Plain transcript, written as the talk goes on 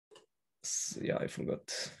Yeah, I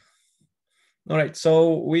forgot. All right,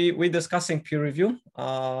 so we're discussing peer review,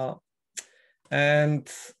 and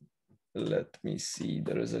let me see,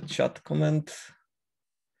 there is a chat comment.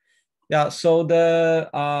 Yeah, so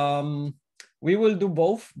we will do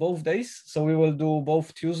both days. So we will do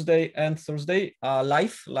both Tuesday and Thursday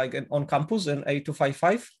live, like on campus in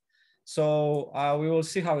 8255. So we will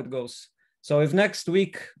see how it goes. So if next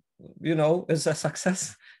week, is a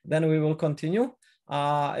success, then we will continue.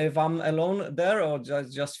 If I'm alone there or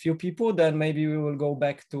just few people, then maybe we will go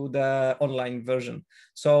back to the online version.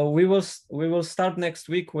 So we will start next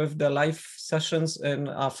week with the live sessions in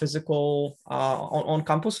physical on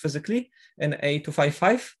campus physically in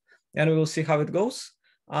 8255, and we will see how it goes.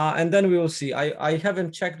 And then we will see. I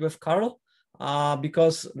haven't checked with Carl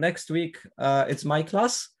because next week it's my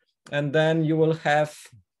class, and then you will have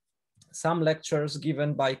some lectures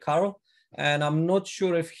given by Carl. And I'm not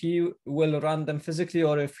sure if he will run them physically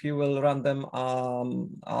or if he will run them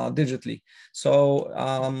digitally. So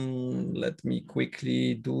let me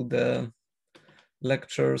quickly do the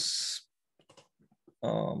lectures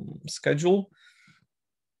schedule.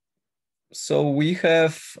 So we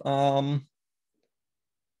have,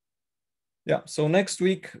 so next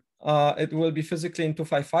week it will be physically in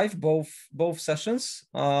 255, both sessions.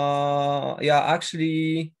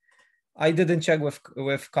 Actually, I didn't check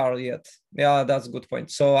with Carl yet. Yeah, that's a good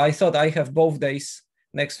point. So I thought I have both days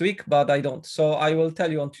next week, but I don't. So I will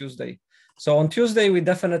tell you on Tuesday. So on Tuesday, we're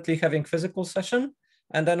definitely having physical session.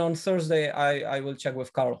 And then on Thursday, I will check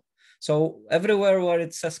with Carl. So everywhere where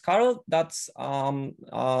it says Carl, that's Carl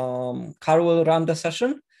will run the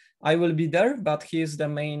session. I will be there, but he is the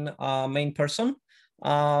main person.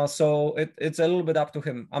 So it's a little bit up to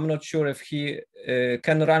him. I'm not sure if he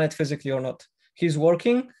can run it physically or not. He's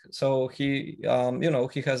working, so he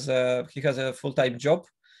has a full-time job.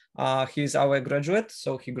 He's our graduate,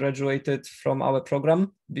 so he graduated from our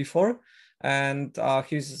program before, and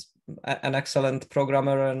he's an excellent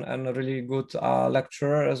programmer and a really good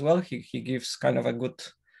lecturer as well. He gives kind of a good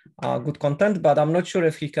content, but I'm not sure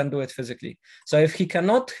if he can do it physically. So if he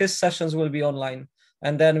cannot, his sessions will be online,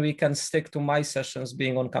 and then we can stick to my sessions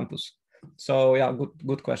being on campus. So yeah,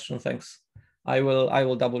 good question. Thanks. I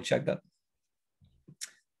will double check that.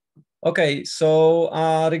 Okay, so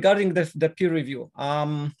regarding the peer review,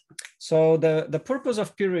 so the purpose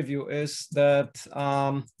of peer review is that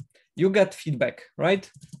you get feedback, right?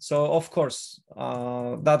 So of course,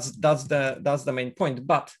 that's the main point.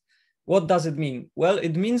 But what does it mean? Well,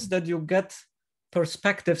 it means that you get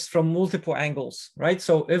perspectives from multiple angles, right?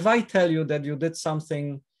 So if I tell you that you did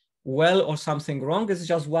something well or something wrong, it's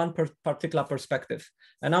just one particular perspective.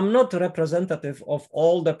 And I'm not representative of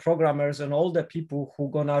all the programmers and all the people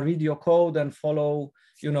who gonna read your code and follow,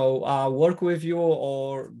 work with you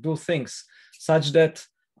or do things, such that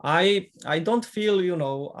I don't feel,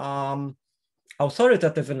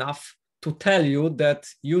 authoritative enough to tell you that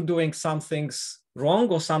you're doing something's wrong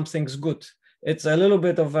or something's good. It's a little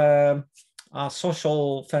bit of a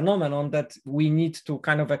social phenomenon that we need to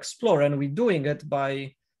kind of explore, and we're doing it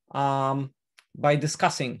by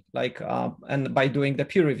discussing, and by doing the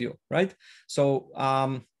peer review, right? So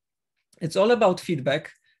it's all about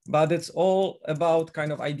feedback, but it's all about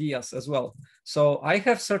kind of ideas as well. So I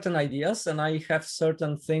have certain ideas and I have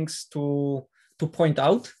certain things to point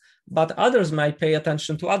out, but others might pay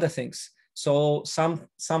attention to other things. So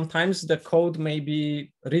sometimes the code may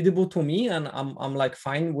be readable to me, and I'm like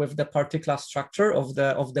fine with the particular structure of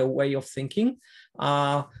the way of thinking,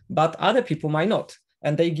 but other people might not,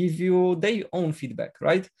 and they give you their own feedback,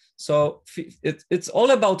 right? So it's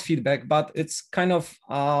all about feedback, but it's kind of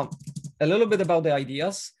a little bit about the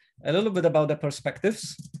ideas, a little bit about the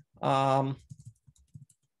perspectives,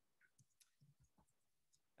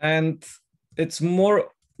 and it's more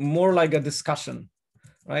like a discussion,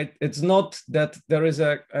 right? It's not that there is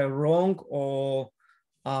a wrong or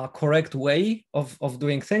correct way of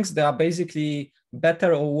doing things. There are basically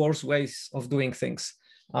better or worse ways of doing things.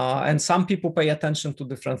 And some people pay attention to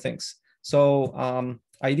different things. So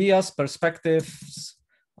ideas, perspectives,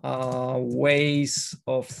 ways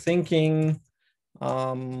of thinking,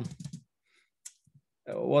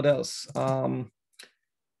 what else?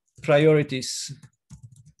 Priorities.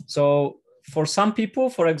 So for some people,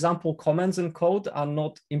 for example, comments in code are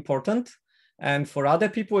not important. And for other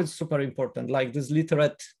people, it's super important, like this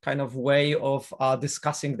literate kind of way of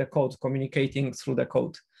discussing the code, communicating through the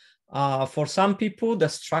code. For some people, the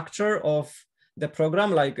structure of the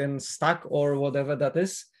program, like in stack or whatever that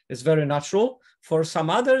is very natural. For some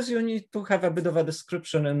others, you need to have a bit of a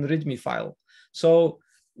description in README file. So,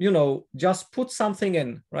 just put something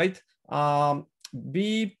in, right?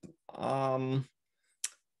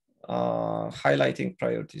 highlighting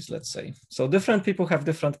priorities, let's say. So different people have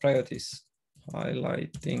different priorities.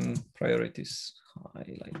 Highlighting priorities,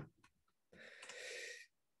 highlight.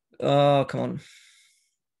 Come on.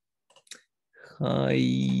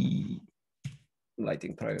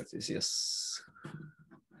 Highlighting priorities, yes.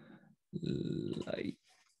 Light.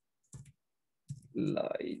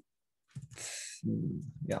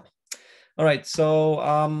 Yeah. All right.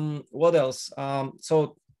 So what else?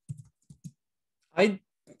 So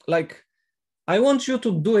I want you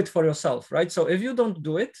to do it for yourself, right? So if you don't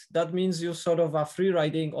do it, that means you sort of are free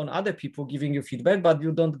riding on other people giving you feedback, but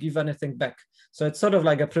you don't give anything back. So it's sort of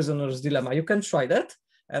like a prisoner's dilemma. You can try that,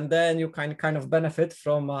 and then you can kind of benefit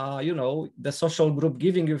from, you know, the social group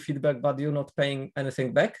giving you feedback, but you're not paying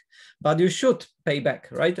anything back. But you should pay back,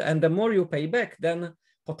 right? And the more you pay back, then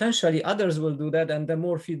potentially others will do that, and the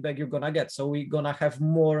more feedback you're gonna get. So we're gonna have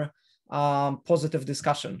more positive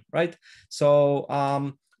discussion, right? So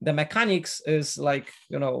the mechanics is like,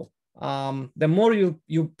 you know, the more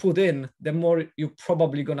you put in, the more you're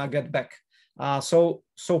probably gonna get back. So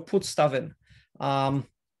put stuff in.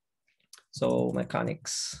 So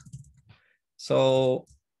mechanics. So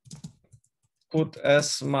put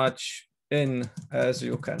as much in as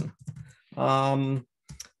you can.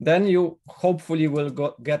 Then you hopefully will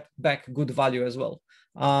get back good value as well.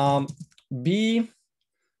 B,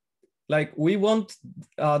 like we want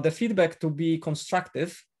the feedback to be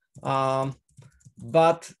constructive,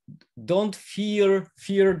 but don't fear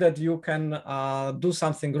that you can do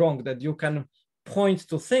something wrong, that you can point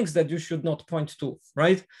to things that you should not point to,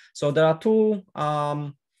 right? So there are two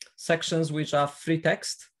sections which are free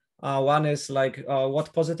text. One is like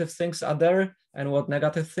what positive things are there and what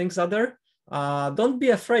negative things are there. Don't be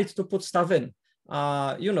afraid to put stuff in.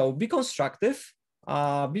 You know, be constructive.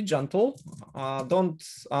 Be gentle. Don't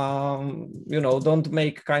you know? Don't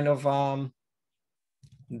make kind of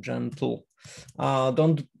gentle.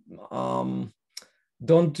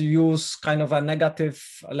 Don't use kind of a negative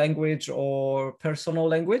language or personal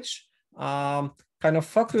language. Kind of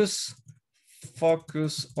focus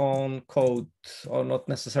on code, or not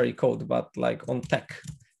necessarily code, but like on tech,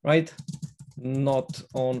 right? Not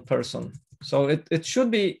on person. So it should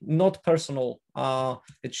be not personal.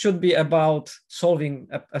 It should be about solving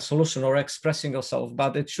a solution or expressing yourself,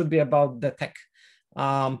 but it should be about the tech.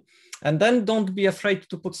 And then don't be afraid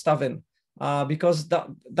to put stuff in, because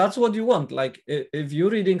that's what you want. Like if you're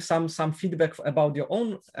reading some feedback about your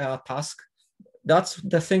own task, that's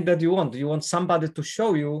the thing that you want. You want somebody to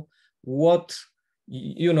show you what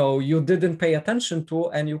you know you didn't pay attention to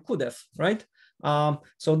and you could have, right?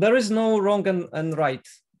 So there is no wrong and right.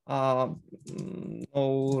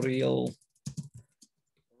 No real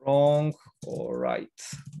wrong or right,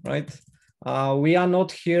 right? We are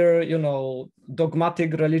not here, you know,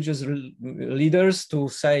 dogmatic religious leaders to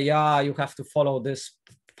say, yeah, you have to follow this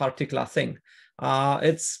particular thing.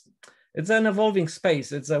 It's an evolving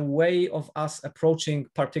space. It's a way of us approaching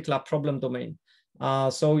particular problem domain.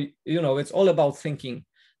 So, you know, it's all about thinking.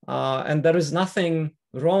 And there is nothing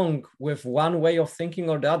wrong with one way of thinking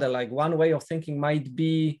or the other. Like one way of thinking might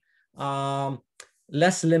be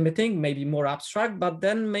less limiting, maybe more abstract, but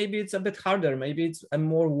then maybe it's a bit harder. Maybe it's a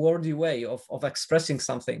more wordy way of expressing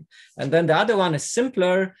something. And then the other one is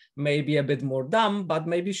simpler, maybe a bit more dumb, but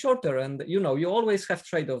maybe shorter. And, you know, you always have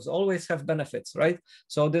trade-offs, always have benefits, right?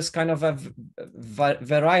 So this kind of a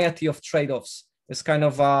variety of trade-offs is kind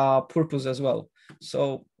of a purpose as well.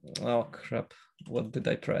 So, oh crap, what did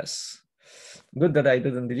I press? Good that I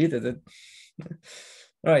didn't delete it.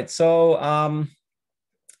 All right, so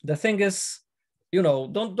the thing is, you know,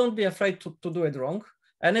 don't be afraid to do it wrong.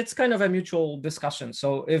 And it's kind of a mutual discussion.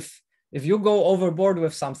 So if you go overboard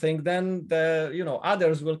with something, then the, you know,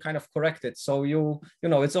 others will kind of correct it. So you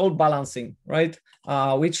know, it's all balancing, right?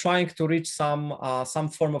 We're trying to reach some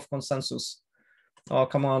form of consensus. Oh,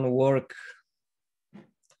 come on, work.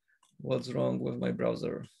 What's wrong with my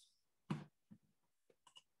browser?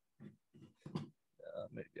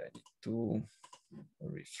 Maybe I need to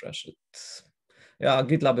refresh it. Yeah,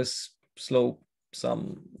 GitLab is slow.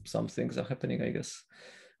 Some things are happening, I guess.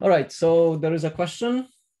 All right, so there is a question.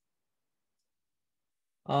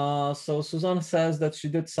 So Suzanne says that she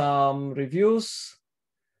did some reviews.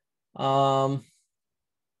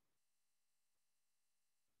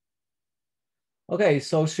 Okay,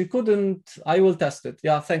 so she couldn't, I will test it.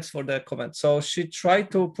 Yeah, thanks for the comment. So she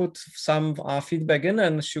tried to put some feedback in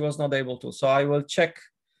and she was not able to. So I will check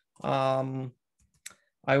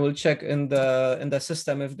in the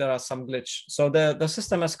system if there are some glitch. So the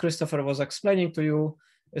system, as Christopher was explaining to you,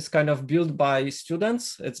 is kind of built by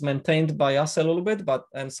students. It's maintained by us a little bit,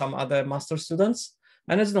 and some other master students.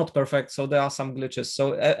 and it's not perfect. So there are some glitches.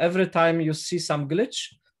 So every time you see some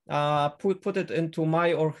glitch, put it into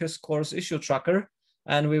my or his course issue tracker,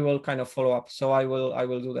 and we will kind of follow up. So I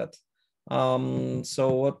will do that.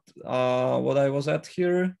 So what I was at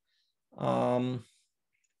here,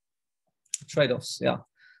 trade-offs, yeah.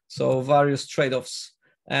 So various trade-offs,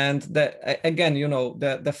 and again, you know,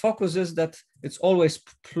 the focus is that it's always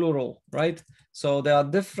plural, right? So there are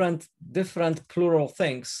different plural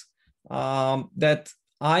things that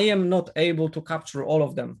I am not able to capture all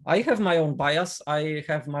of them. I have my own bias. I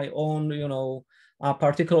have my own, you know,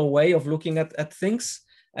 particular way of looking at things.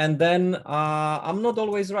 And then I'm not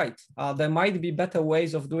always right. There might be better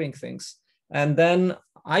ways of doing things. And then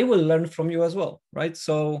I will learn from you as well, right?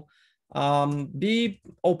 So be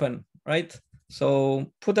open, right? So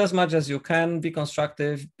put as much as you can, be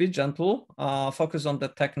constructive, be gentle, focus on the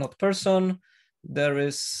tech, not person. There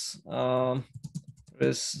is no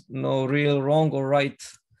real wrong or right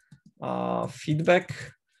feedback.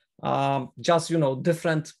 Just, you know,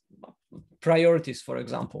 different priorities, for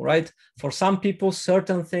example, right? For some people,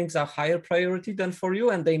 certain things are higher priority than for you,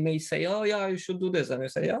 and they may say, oh yeah, you should do this. And you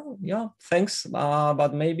say, yeah, thanks,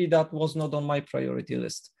 but maybe that was not on my priority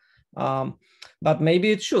list. But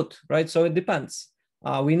maybe it should, right? So it depends.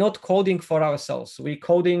 We're not coding for ourselves. We're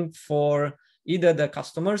coding for either the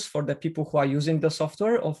customers, for the people who are using the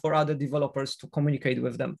software, or for other developers to communicate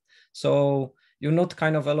with them. So you're not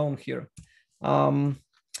kind of alone here.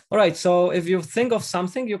 All right, so if you think of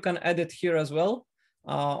something, you can add it here as well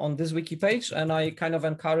on this wiki page, and I kind of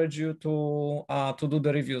encourage you to do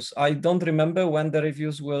the reviews. I don't remember when the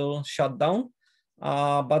reviews will shut down,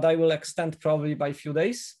 but I will extend probably by a few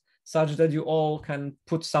days, such that you all can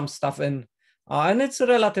put some stuff in. And it's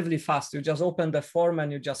relatively fast. You just open the form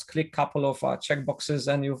and you just click a couple of checkboxes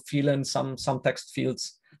and you fill in some text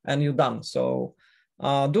fields and you're done. So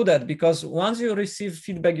do that, because once you receive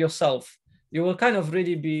feedback yourself, you will kind of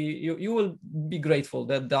really be, you will be grateful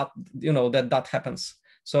that you know, that happens.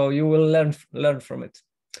 So you will learn from it.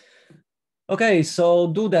 Okay, so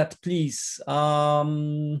do that, please.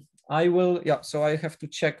 I will, yeah, so I have to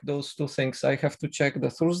check those two things. I have to check the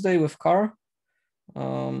Thursday with Car.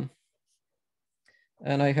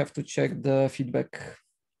 And I have to check the feedback,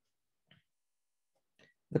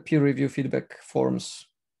 the peer review feedback forms.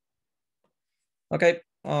 Okay,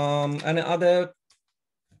 any other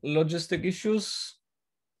logistic issues?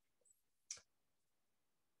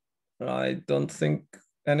 I don't think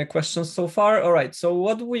any questions so far. All right, so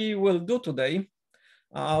what we will do today,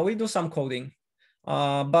 we do some coding.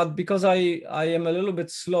 But because I am a little bit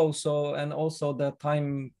slow, so, and also the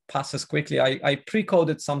time passes quickly, I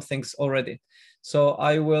pre-coded some things already. So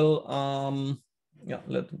I will, yeah,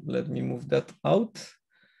 let me move that out.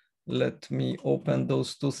 Let me open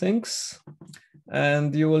those two things.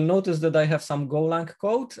 And you will notice that I have some Golang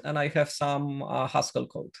code and I have some Haskell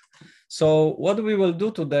code. So what we will do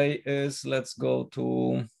today is, let's go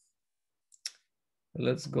to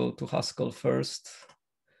Haskell first,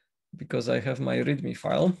 because I have my README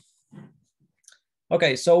file.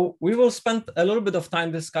 Okay, so we will spend a little bit of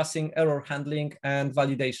time discussing error handling and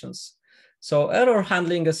validations. So error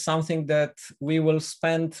handling is something that we will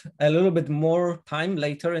spend a little bit more time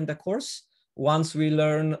later in the course once we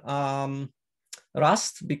learn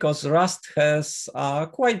Rust, because Rust has a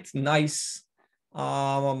quite nice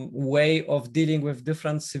way of dealing with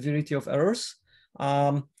different severity of errors.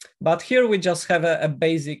 But here we just have a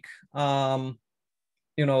basic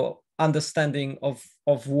you know, understanding of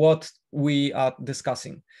what we are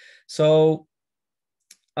discussing. So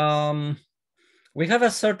we have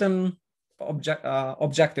a certain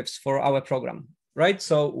objectives for our program, right?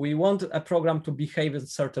 So we want a program to behave in a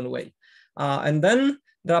certain way. And then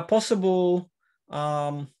there are possible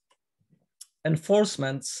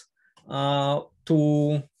enforcements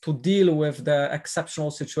to deal with the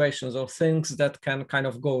exceptional situations or things that can kind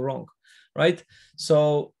of go wrong, right?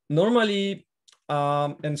 So normally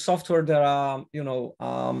in software, there are, you know,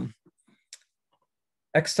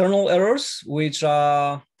 external errors, which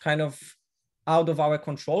are kind of out of our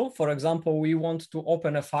control. For example, we want to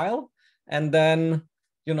open a file and then,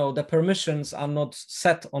 you know, the permissions are not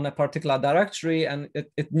set on a particular directory and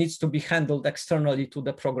it needs to be handled externally to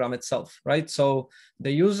the program itself, right? So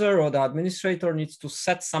the user or the administrator needs to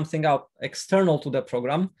set something up external to the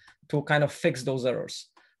program to kind of fix those errors.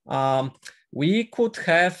 We could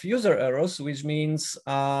have user errors, which means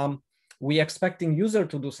we expecting user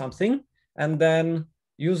to do something and then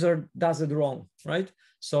user does it wrong, right?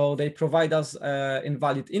 So they provide us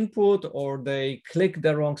invalid input, or they click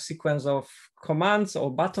the wrong sequence of commands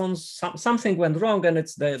or buttons. Something went wrong and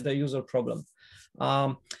it's the user problem.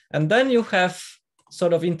 And then you have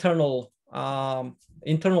sort of internal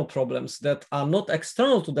internal problems that are not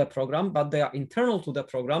external to the program, but they are internal to the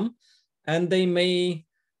program, and they may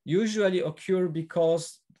usually occur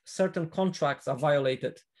because certain contracts are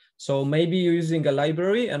violated. So maybe you're using a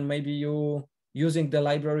library and maybe you using the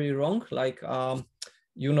library wrong, like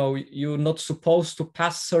you know, you're not supposed to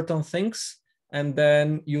pass certain things, and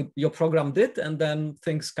then your program did, and then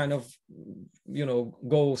things kind of, you know,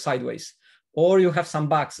 go sideways. Or you have some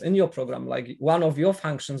bugs in your program, like one of your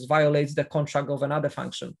functions violates the contract of another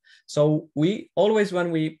function. So we always,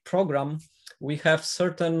 when we program, we have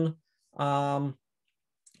certain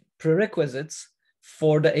prerequisites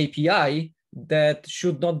for the API that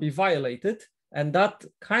should not be violated. And that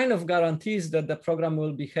kind of guarantees that the program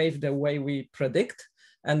will behave the way we predict.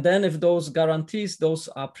 And then if those guarantees, those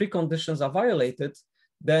preconditions are violated,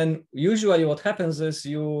 then usually what happens is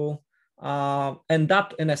you end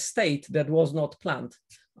up in a state that was not planned.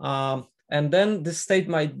 And then this state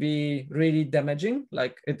might be really damaging,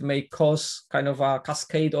 like it may cause kind of a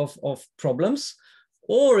cascade of problems,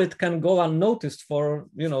 or it can go unnoticed for,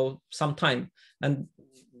 you know, some time. And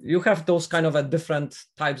you have those kind of different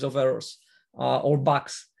types of errors or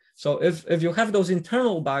bugs. So if you have those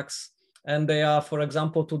internal bugs and they are, for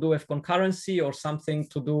example, to do with concurrency or something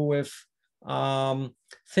to do with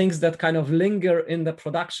things that kind of linger in the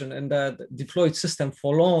production and the deployed system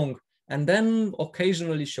for long and then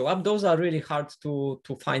occasionally show up, those are really hard to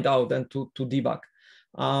find out and to debug.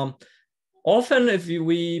 Often if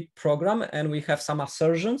we program and we have some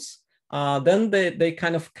assertions, then they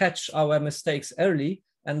kind of catch our mistakes early,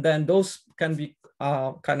 and then those can be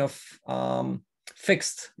kind of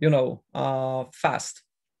fixed, you know, fast.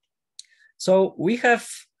 So we have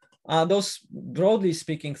those, broadly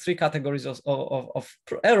speaking, three categories of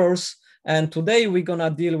errors. And today we're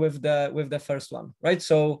gonna deal with the first one, right?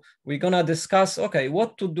 So we're gonna discuss, okay,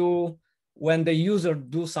 what to do when the user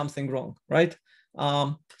do something wrong, right?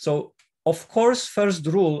 So of course, first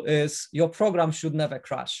rule is your program should never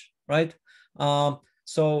crash, right?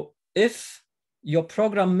 So if your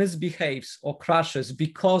program misbehaves or crashes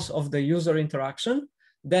because of the user interaction,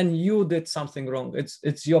 then you did something wrong.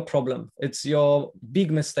 It's your problem. It's your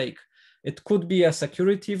big mistake. It could be a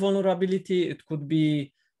security vulnerability. It could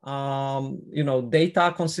be, you know,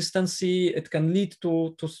 data consistency. It can lead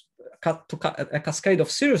to a cascade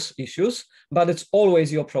of serious issues, but it's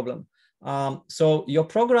always your problem. So your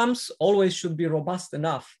programs always should be robust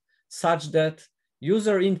enough such that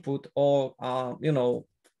user input or, you know,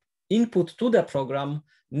 input to the program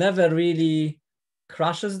never really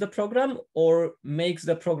crashes the program or makes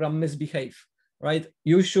the program misbehave, right?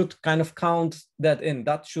 You should kind of count that in.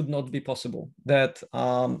 That should not be possible, that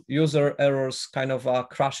user errors kind of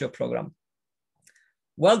crash your program.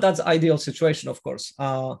 Well, that's ideal situation, of course.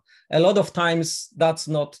 A lot of times that's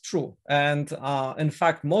not true. And in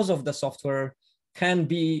fact, most of the software can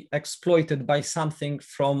be exploited by something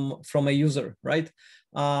from a user, right?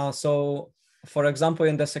 So for example,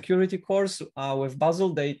 in the security course with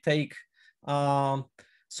Basil, they take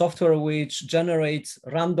software which generates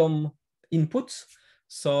random inputs.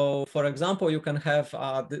 So for example, you can have,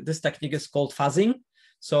 this technique is called fuzzing.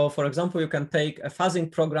 So for example, you can take a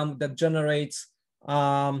fuzzing program that generates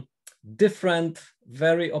different,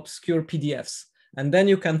 very obscure PDFs. And then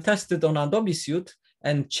you can test it on Adobe Suite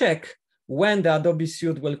and check when the Adobe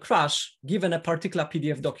Suite will crash given a particular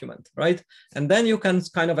PDF document, right? And then you can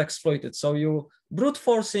kind of exploit it. So you brute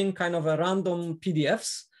forcing kind of a random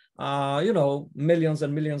PDFs, you know, millions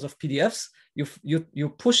and millions of PDFs. You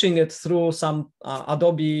pushing it through some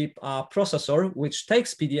Adobe processor, which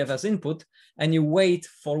takes PDF as input, and you wait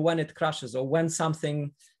for when it crashes or when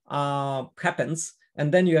something happens,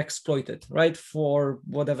 and then you exploit it, right? For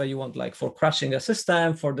whatever you want, like for crashing a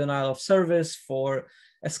system, for denial of service, for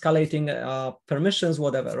escalating permissions,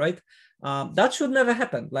 whatever, right? That should never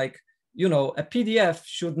happen. Like, you know, a PDF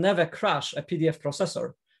should never crash a PDF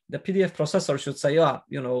processor. The PDF processor should say, yeah,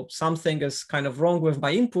 you know, something is kind of wrong with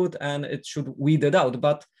my input and it should weed it out,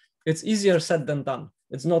 but it's easier said than done.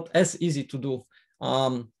 It's not as easy to do.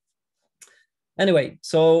 Anyway,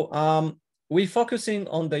 so we're focusing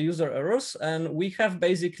on the user errors, and we have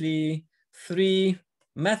basically three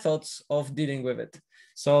methods of dealing with it.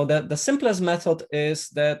 So the simplest method is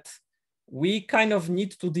that we kind of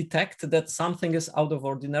need to detect that something is out of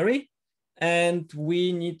ordinary, and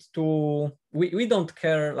we need to, we don't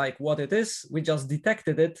care like what it is, we just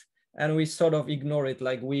detected it and we sort of ignore it.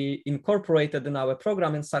 Like we incorporate it in our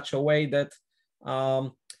program in such a way that,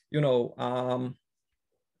 you know,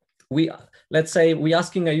 let's say we're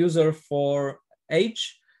asking a user for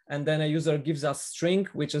age, and then a user gives us string,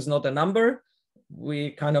 which is not a number.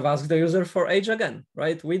 We kind of ask the user for age again,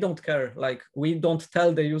 right? We don't care. Like we don't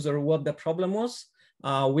tell the user what the problem was.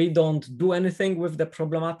 we don't do anything with the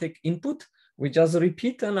problematic input. We just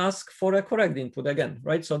repeat and ask for a correct input again,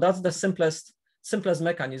 right? So that's the simplest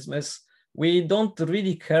mechanism. Is we don't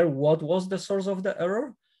really care what was the source of the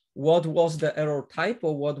error, what was the error type,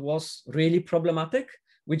 or what was really problematic.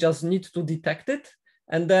 We just need to detect it,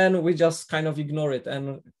 and then we just kind of ignore it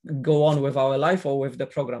and go on with our life or with the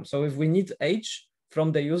program. So if we need age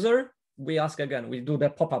from the user, we ask again, we do the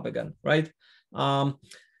pop-up again, right?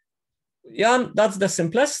 Yeah, that's the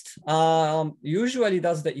simplest. Usually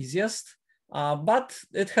that's the easiest, but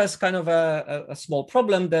it has kind of a small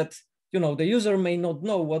problem that, you know, the user may not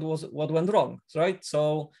know what went wrong, right?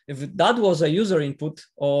 So if that was a user input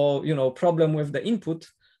or, you know, problem with the input,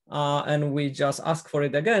 and we just ask for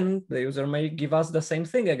it again, the user may give us the same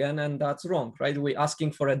thing again, and that's wrong, right? We're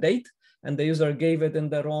asking for a date, and the user gave it in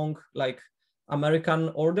the wrong, like, American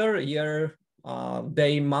order, year,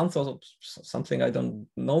 day, month, or something, I don't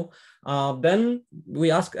know. Then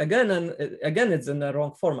we ask again, and again, it's in the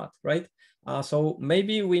wrong format, right? So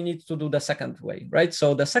maybe we need to do the second way, right?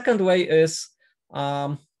 So the second way is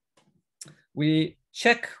we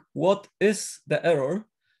check what is the error,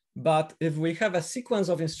 but if we have a sequence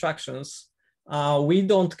of instructions, we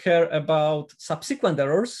don't care about subsequent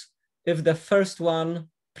errors if the first one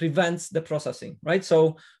prevents the processing, right?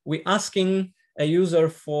 So we're asking a user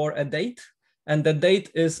for a date, and the date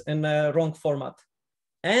is in a wrong format,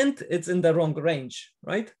 and it's in the wrong range,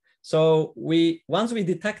 right? So once we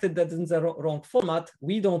detected that it's in the wrong format,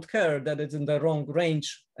 we don't care that it's in the wrong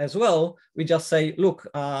range as well. We just say, look,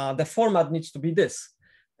 the format needs to be this.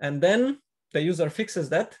 And then the user fixes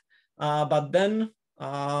that. But then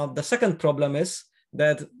the second problem is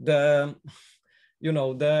that the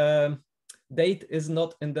date is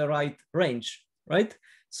not in the right range, right?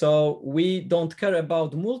 So we don't care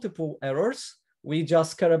about multiple errors. We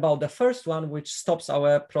just care about the first one, which stops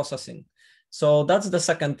our processing. So that's the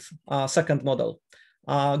second model.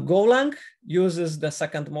 Golang uses the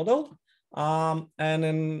second model. And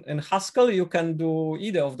in Haskell, you can do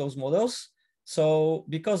either of those models. So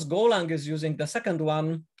because Golang is using the second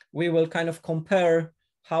one, we will kind of compare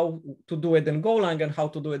how to do it in Golang and how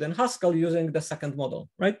to do it in Haskell using the second model,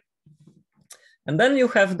 right? And then you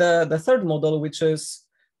have the third model, which is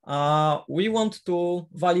we want to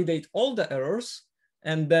validate all the errors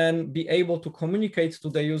and then be able to communicate to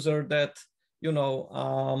the user that, you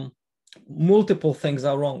know, multiple things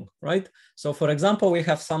are wrong, right? So for example, we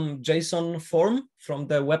have some JSON form from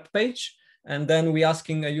the web page, and then we're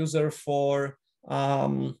asking a user for,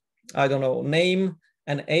 I don't know, name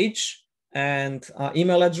and age and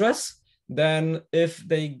email address. Then if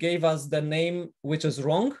they gave us the name, which is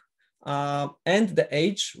wrong, and the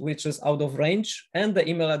age, which is out of range, and the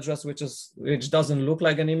email address, which doesn't look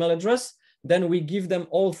like an email address, then we give them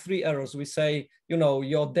all three errors. We say, you know,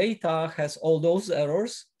 your data has all those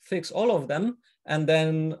errors, fix all of them, and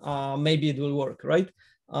then maybe it will work, right?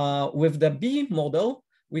 With the B model,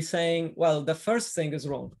 we're saying, well, the first thing is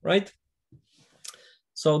wrong, right?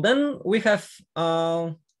 So then we have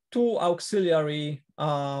two auxiliary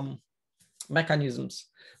mechanisms.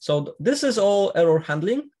 So this is all error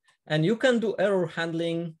handling, and you can do error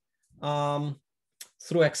handling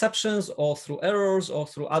through exceptions or through errors or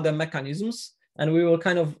through other mechanisms, and we will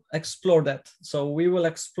kind of explore that. So we will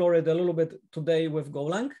explore it a little bit today with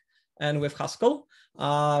Golang and with Haskell.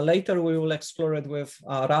 Later, we will explore it with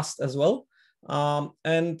Rust as well.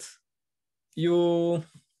 And you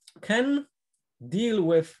can deal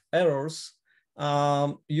with errors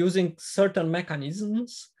using certain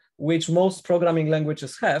mechanisms, which most programming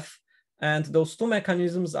languages have. And those two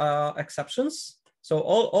mechanisms are exceptions. So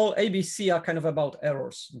all ABC are kind of about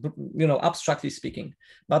errors, you know, abstractly speaking.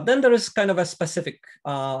 But then there is kind of a specific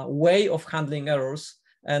way of handling errors,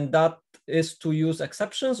 and that is to use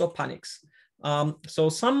exceptions or panics. So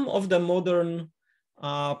some of the modern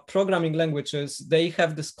programming languages, they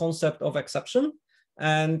have this concept of exception,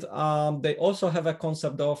 and they also have a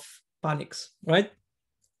concept of panics, right?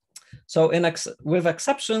 So with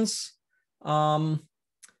exceptions, can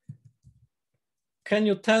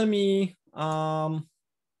you tell me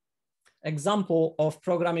example of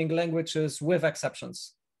programming languages with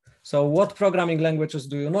exceptions? So what programming languages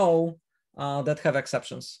do you know that have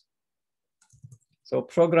exceptions? So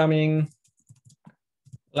programming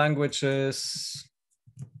languages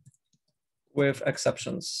with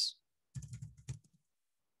exceptions.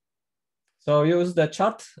 So use the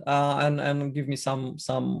chat and give me some.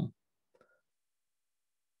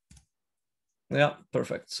 Yeah,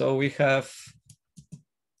 perfect. So we have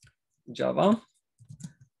Java,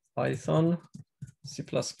 Python, C++.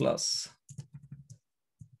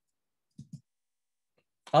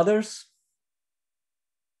 Others?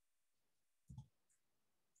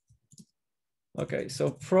 Okay,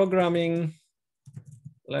 so programming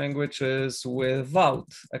languages without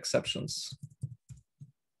exceptions.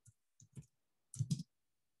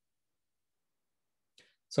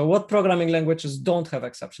 So what programming languages don't have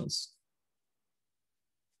exceptions?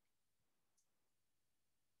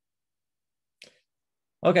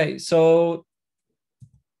 Okay, so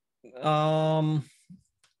do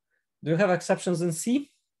you have exceptions in C?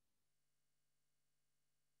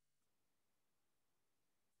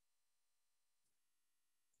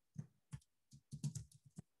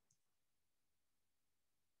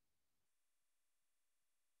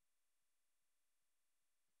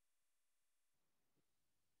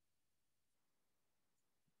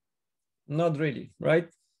 Not really, right?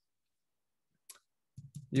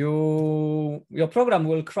 Your program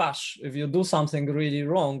will crash if you do something really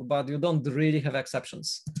wrong, but you don't really have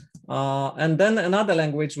exceptions. And then another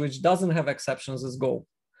language which doesn't have exceptions is Go,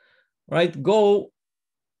 right? Go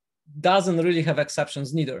doesn't really have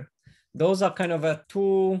exceptions neither. Those are kind of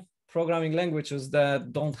two programming languages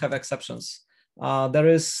that don't have exceptions.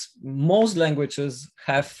 Most languages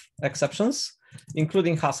have exceptions,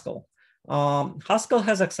 including Haskell. Haskell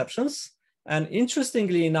has exceptions, and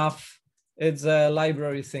interestingly enough, it's a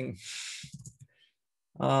library thing.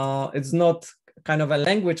 It's not kind of a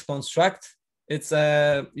language construct. It's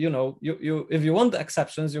a, if you want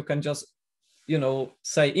exceptions, you can just,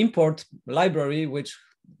 say import library, which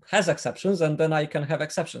has exceptions, and then I can have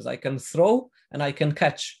exceptions. I can throw and I can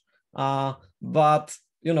catch. But,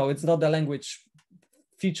 it's not the language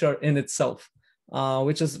feature in itself,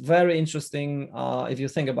 which is very interesting if you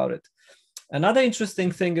think about it. Another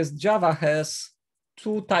interesting thing is Java has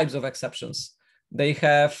two types of exceptions. They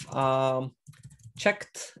have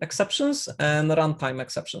checked exceptions and runtime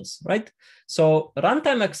exceptions, right? So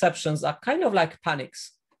runtime exceptions are kind of like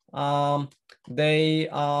panics. If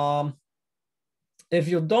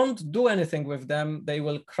you don't do anything with them, they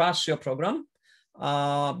will crash your program,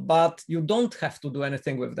 but you don't have to do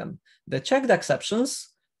anything with them. The checked exceptions,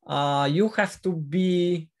 you have to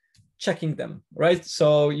be checking them, right?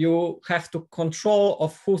 So you have to control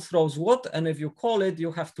of who throws what, and if you call it,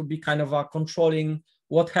 you have to be kind of controlling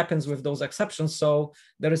what happens with those exceptions. So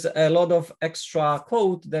there is a lot of extra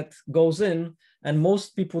code that goes in, and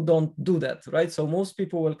most people don't do that, right? So most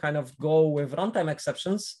people will kind of go with runtime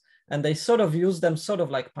exceptions, and they sort of use them sort of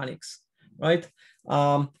like panics, right?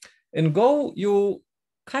 In Go, you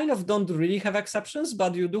kind of don't really have exceptions,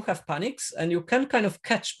 but you do have panics, and you can kind of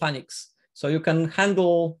catch panics. So you can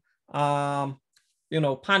handle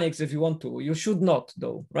panics if you want to. You should not,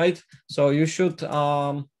 though, right? So you should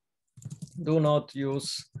do not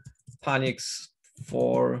use panics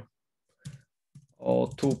for or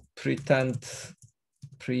to pretend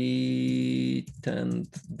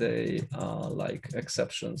they are like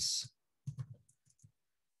exceptions.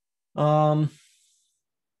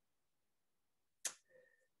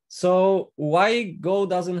 So why Go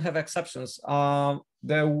doesn't have exceptions?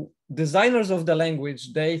 The designers of the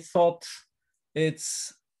language, they thought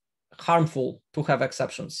it's harmful to have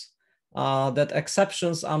exceptions. That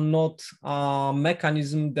exceptions are not a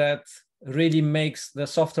mechanism that really makes the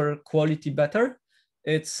software quality better.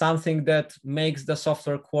 It's something that makes the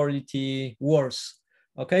software quality worse.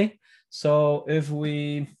 Okay, so if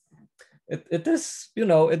it is,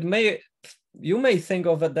 you may think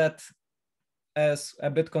of it that as a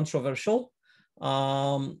bit controversial.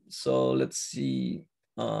 So let's see.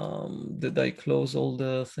 Did I close all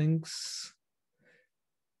the things?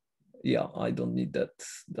 Yeah, I don't need that.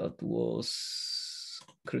 That was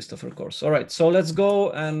Christopher course. All right, so let's go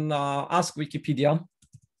and ask Wikipedia.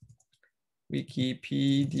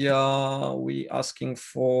 Wikipedia, we asking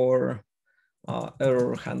for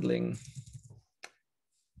error handling,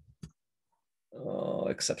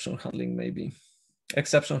 exception handling, maybe.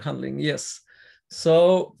 Exception handling, yes.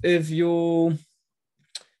 So if you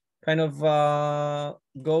kind of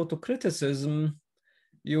go to criticism,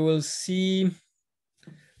 you will see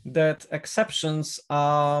that exceptions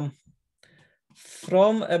from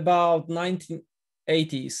about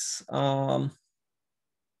 1980s.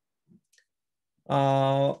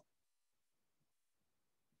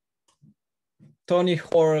 Tony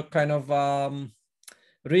Hoare kind of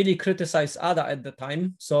really criticized Ada at the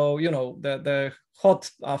time. So, the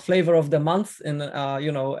hot flavor of the month in,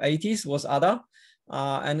 80s was Ada.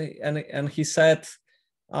 And he said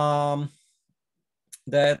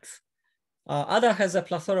that Ada has a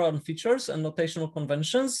plethora of features and notational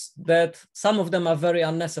conventions that some of them are very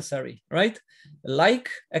unnecessary, right? Like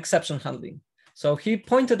exception handling. So he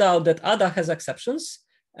pointed out that Ada has exceptions,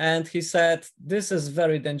 and he said, this is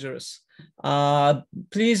very dangerous.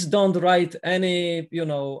 Please don't write any,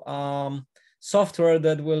 software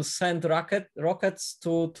that will send rockets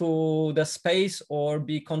to the space or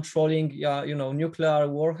be controlling, nuclear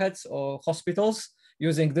warheads or hospitals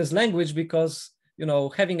using this language, because,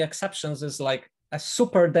 having exceptions is like a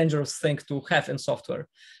super dangerous thing to have in software.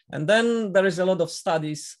 And then there is a lot of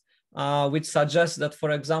studies which suggest that,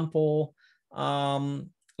 for example,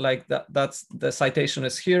 like that's the citation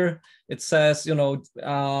is here. It says,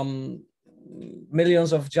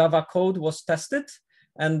 millions of Java code was tested,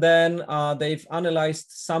 and then they've analyzed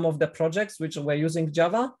some of the projects which were using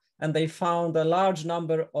Java, and they found a large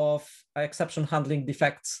number of exception handling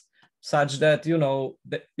defects, such that,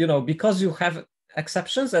 because you have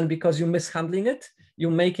exceptions and because you're mishandling it,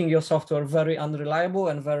 you're making your software very unreliable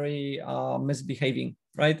and very misbehaving,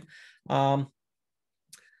 right? Go,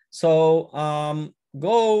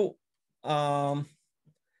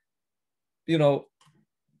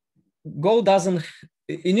 Go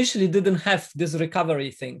initially didn't have this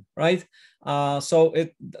recovery thing, right? So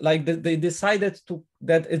they decided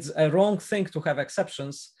that it's a wrong thing to have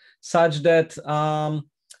exceptions, such that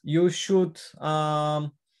you should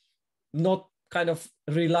not kind of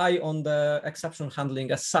rely on the exception handling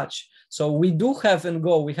as such. So we do have in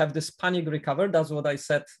Go, we have this panic recover. That's what I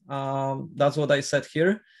said. That's what I said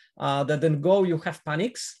here. That in Go you have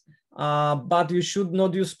panics, but you should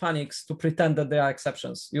not use panics to pretend that they are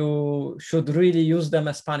exceptions. You should really use them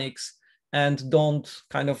as panics and don't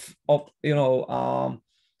kind of,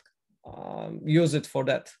 use it for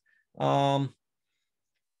that.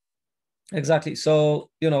 Exactly. So,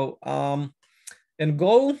 in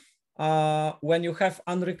Go, when you have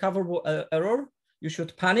unrecoverable error, you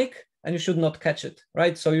should panic and you should not catch it,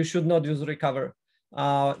 right? So you should not use recover.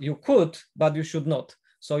 You could, but you should not.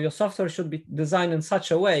 So your software should be designed in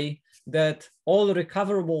such a way that all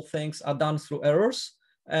recoverable things are done through errors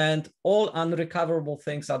and all unrecoverable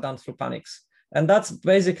things are done through panics. And that's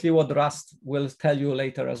basically what Rust will tell you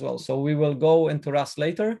later as well. So we will go into Rust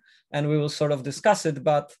later and we will sort of discuss it,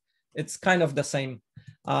 but it's kind of the same.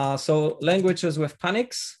 So languages with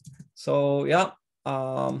panics. So yeah,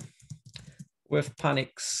 with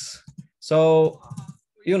panics. So,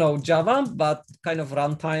 Java, but kind of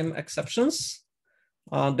runtime exceptions.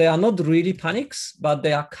 They are not really panics, but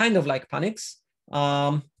they are kind of like panics.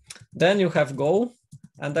 Then you have Go,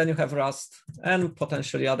 and then you have Rust, and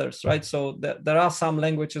potentially others, right? So there are some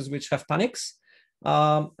languages which have panics.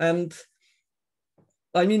 And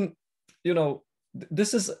I mean,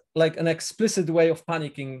 this is like an explicit way of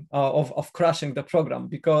panicking, of crashing the program,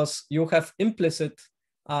 because you have implicit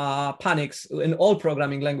panics in all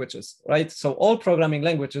programming languages, right? So all programming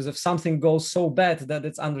languages, if something goes so bad that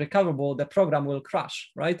it's unrecoverable, the program will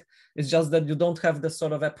crash, right? It's just that you don't have this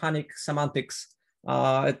sort of a panic semantics.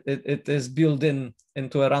 It is built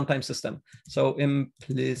into a runtime system. So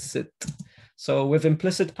implicit. So with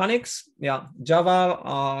implicit panics, yeah,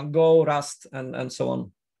 Java, Go, Rust, and so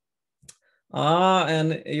on.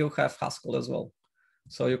 And you have Haskell as well.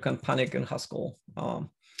 So you can panic in Haskell.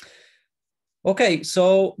 Okay,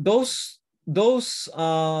 so those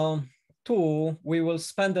two, we will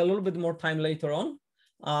spend a little bit more time later on.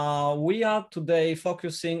 We are today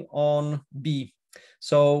focusing on B.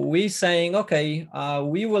 So we're saying, okay,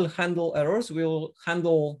 we will handle errors. We will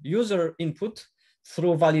handle user input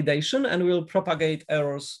through validation, and we'll propagate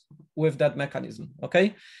errors with that mechanism,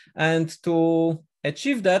 okay? And to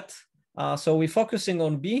achieve that, so we're focusing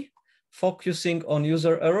on B, focusing on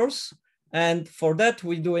user errors. And for that,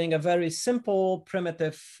 we're doing a very simple,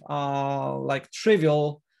 primitive, like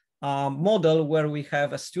trivial model where we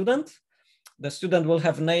have a student. The student will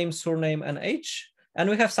have name, surname, and age. And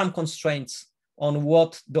we have some constraints on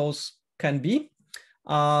what those can be.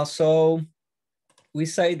 So we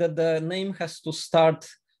say that the name has to start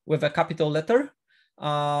with a capital letter.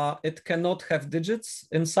 It cannot have digits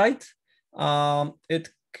inside. It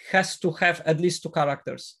has to have at least 2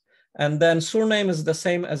 characters. And then surname is the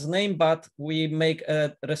same as name, but we make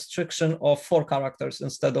a restriction of 4 characters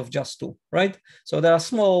instead of just 2, right? So there are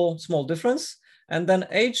small difference. And then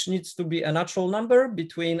age needs to be a natural number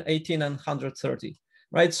between 18 and 130,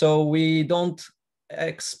 right? So we don't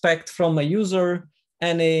expect from a user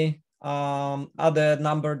any other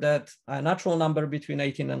number that a natural number between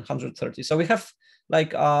 18 and 130. So we have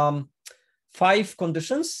like 5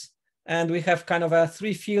 conditions, and we have kind of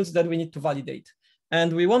 3 fields that we need to validate.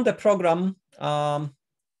 And we want the program. So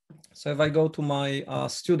if I go to my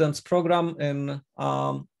students program in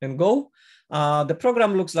Go, the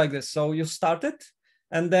program looks like this. So you start it,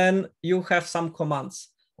 and then you have some commands.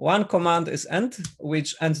 One command is end,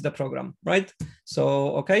 which ends the program, right?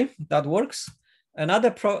 So, okay, that works.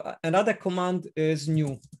 Another command is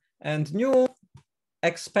new, and new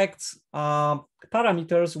expects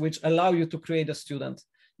parameters which allow you to create a student.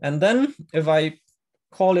 And then if I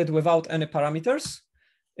call it without any parameters,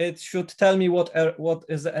 it should tell me what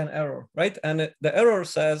is an error, right? And the error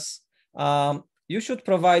says you should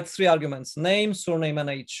provide 3 arguments: name, surname, and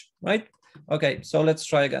age, right? Okay, so let's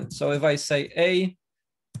try again. So if I say A,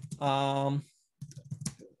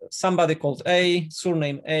 somebody called A,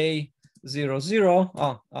 surname A, 0, 0,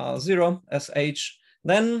 SH,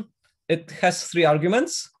 then it has 3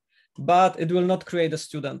 arguments, but it will not create a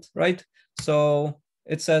student, right? So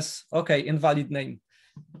it says, okay, invalid name.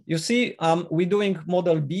 You see, we're doing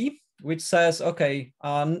model B, which says, okay,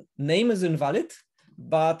 name is invalid,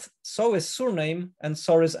 but so is surname and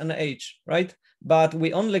so is an age, right? But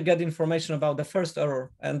we only get information about the first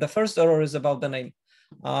error, and the first error is about the name.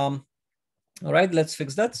 All right, let's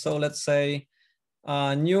fix that. So let's say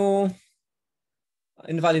new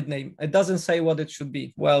invalid name. It doesn't say what it should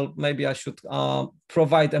be. Well, maybe I should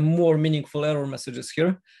provide a more meaningful error messages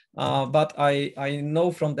here. But I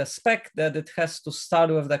know from the spec that it has to start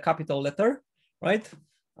with the capital letter, right?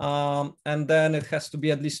 And then it has to be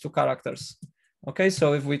at least 2 characters. Okay,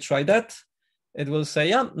 so if we try that, it will say,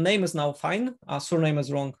 yeah, name is now fine. Surname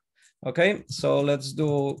is wrong. Okay, so let's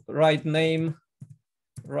do right name,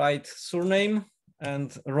 right surname,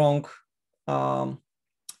 and wrong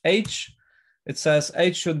age. It says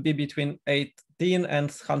age should be between 18 and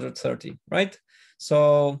 130, right?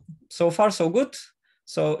 So far so good.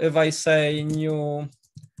 So if I say new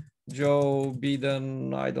Joe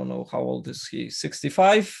Biden, I don't know how old is he,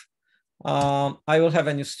 65, I will have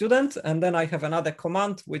a new student, and then I have another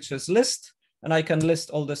command, which is list, and I can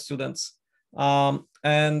list all the students.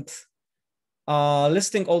 Listing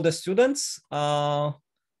all the students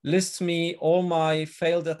lists me all my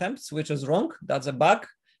failed attempts, which is wrong, that's a bug,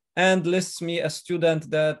 and lists me a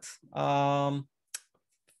student that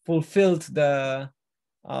fulfilled their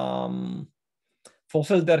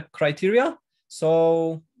criteria.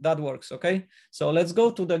 So that works, okay? So let's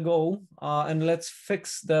go to the Go and let's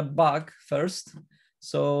fix the bug first.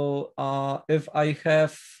 So if I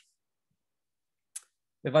have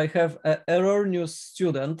an error new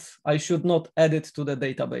student, I should not add it to the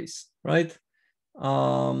database, right?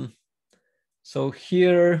 So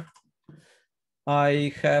here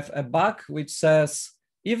I have a bug which says,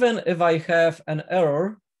 even if I have an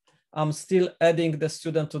error, I'm still adding the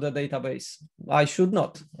student to the database. I should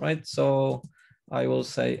not, right? So I will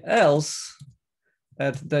say else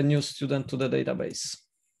add the new student to the database.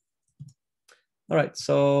 All right,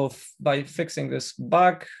 so by fixing this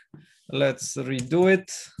bug, let's redo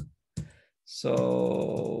it.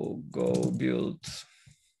 So go build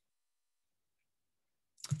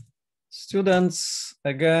students.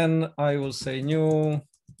 Again, I will say new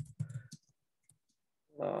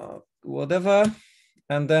whatever,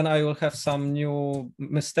 and then I will have some new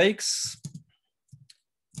mistakes.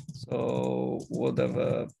 So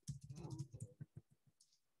whatever,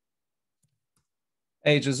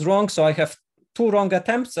 age is wrong. So I have 2 wrong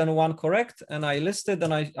attempts and 1 correct, and I listed,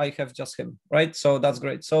 and I have just him, right? So that's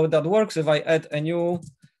great. So that works. If I add a new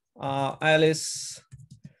Alice,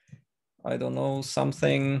 I don't know,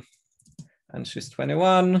 something, and she's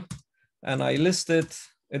 21, and I list it,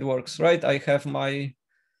 it works, right? I have my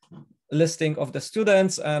listing of the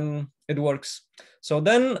students and it works. So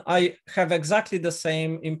then I have exactly the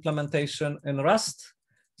same implementation in Rust.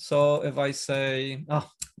 So if I say,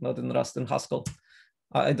 not in Rust, in Haskell.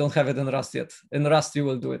 I don't have it in Rust yet. In Rust, you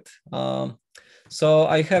will do it. So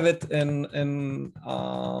I have it in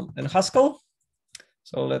Haskell.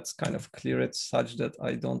 So let's kind of clear it such that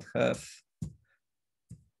I don't have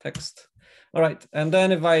text. All right, and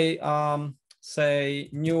then if I say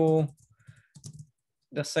new,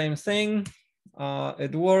 the same thing,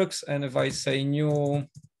 it works. And if I say new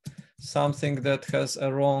something that has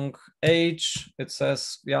a wrong age, it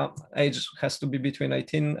says, yeah, age has to be between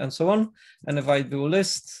 18 and so on. And if I do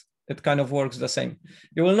list, it kind of works the same.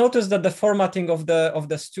 You will notice that the formatting of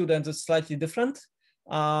the student is slightly different.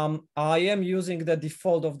 I am using the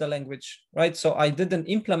default of the language, right? So I didn't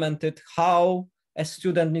implement it how a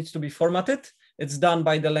student needs to be formatted. It's done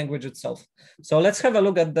by the language itself. So let's have a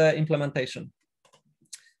look at the implementation.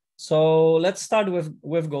 So let's start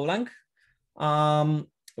with Golang.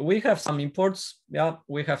 We have some imports. Yeah,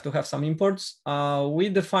 we have to have some imports.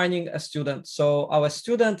 We're defining a student. So our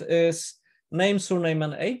student is name, surname,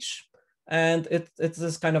 and age. And it's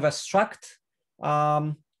this kind of a struct.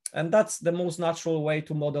 And that's the most natural way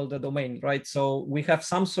to model the domain, right? So we have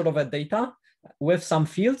some sort of a data with some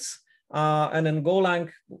fields. And in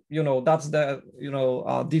Golang, that's the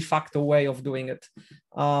de facto way of doing it.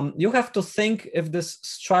 You have to think if this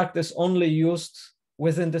struct is only used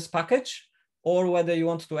within this package, or whether you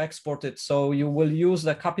want to export it. So you will use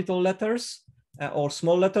the capital letters or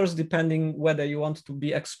small letters, depending whether you want to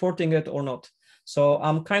be exporting it or not. So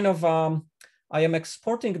I'm kind of, I am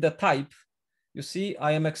exporting the type. You see,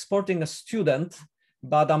 I am exporting a student,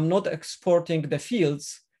 but I'm not exporting the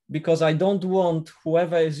fields because I don't want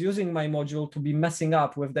whoever is using my module to be messing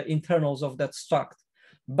up with the internals of that struct.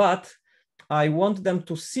 But I want them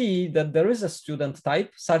to see that there is a student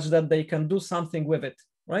type such that they can do something with it,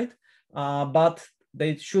 right? But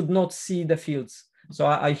they should not see the fields. So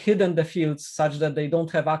I hidden the fields such that they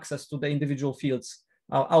don't have access to the individual fields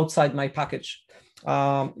outside my package.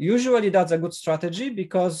 Usually that's a good strategy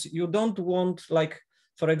because you don't want, like,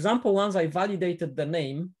 for example, once I validated the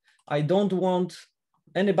name, I don't want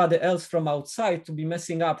anybody else from outside to be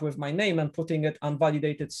messing up with my name and putting it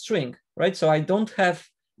unvalidated string, right? So I don't have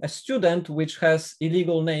a student which has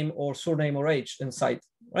illegal name or surname or age inside,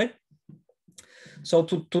 right? So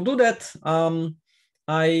to do that,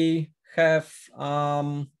 I have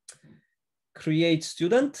create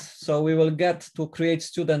student. So we will get to create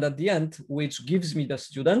student at the end, which gives me the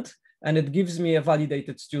student, and it gives me a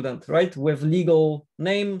validated student, right? With legal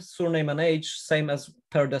name, surname, and age, same as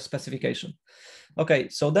per the specification. Okay,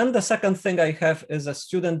 so then the second thing I have is a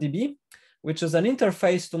student DB, which is an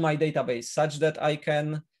interface to my database such that I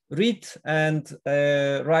can read and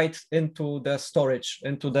write into the storage,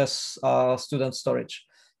 into this student storage.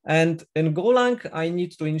 And in Golang, I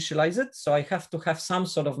need to initialize it. So I have to have some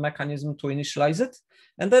sort of mechanism to initialize it.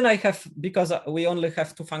 And then I have, because we only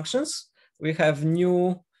have two functions, we have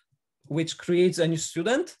new, which creates a new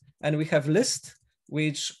student, and we have list,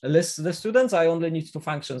 which lists the students. I only need two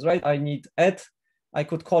functions, right? I need add, I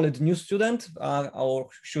could call it new student, or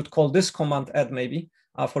should call this command add maybe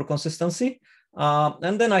for consistency.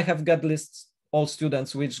 And then I have get lists all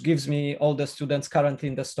students, which gives me all the students currently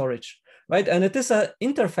in the storage, right? And it is an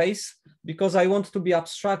interface because I want to be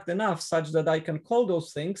abstract enough such that I can call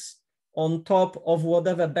those things on top of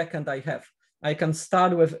whatever backend I have. I can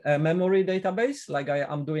start with a memory database, like I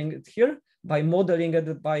am doing it here, by modeling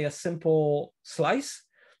it by a simple slice,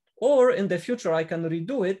 or in the future, I can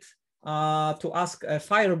redo it to ask a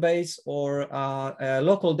Firebase or a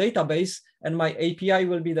local database, and my API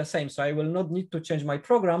will be the same. So I will not need to change my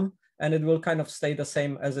program, and it will kind of stay the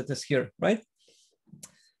same as it is here, right?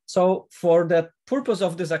 So for the purpose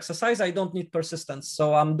of this exercise, I don't need persistence.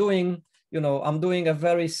 So I'm doing, I'm doing a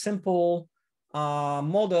very simple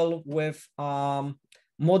model with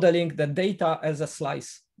modeling the data as a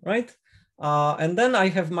slice, right? And then I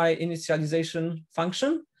have my initialization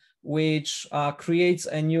function, which creates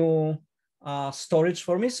a new storage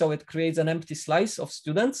for me. So it creates an empty slice of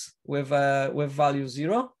students with value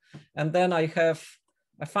 0. And then I have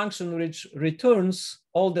a function which returns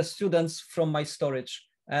all the students from my storage.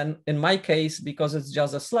 And in my case, because it's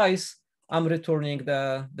just a slice, I'm returning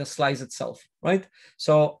the slice itself, right?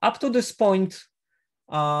 So up to this point,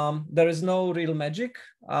 there is no real magic.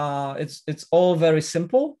 It's all very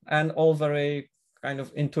simple and all very kind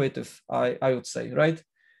of intuitive, I would say, right?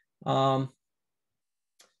 All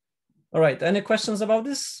right, any questions about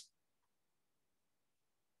this?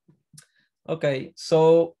 Okay,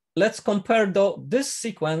 so let's compare this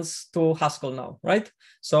sequence to Haskell now, right?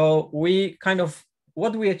 So we kind of,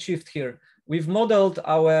 what we achieved here, we've modeled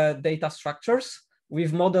our data structures,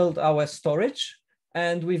 we've modeled our storage,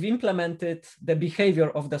 and we've implemented the behavior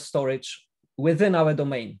of the storage within our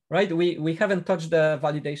domain, right? We haven't touched the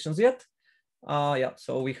validations yet. Yeah,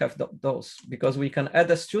 so we have those because we can add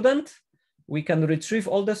a student, we can retrieve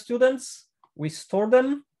all the students, we store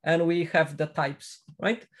them, and we have the types,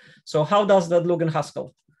 right? So how does that look in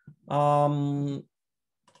Haskell?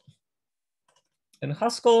 In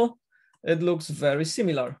Haskell, it looks very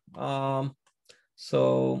similar.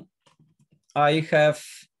 So I have,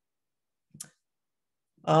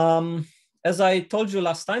 as I told you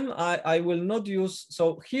last time, I will not use,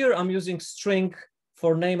 so here I'm using string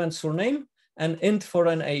for name and surname and int for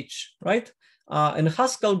an age, right? In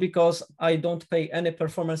Haskell, because I don't pay any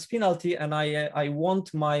performance penalty and I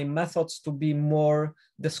want my methods to be more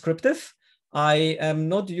descriptive, I am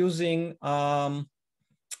not using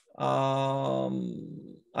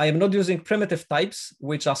primitive types,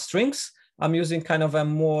 which are strings. I'm using kind of a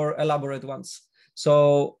more elaborate ones.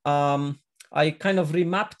 So I kind of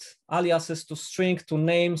remapped aliases to string, to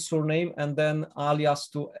name, surname, and then alias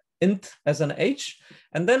to int as an age.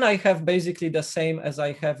 And then I have basically the same as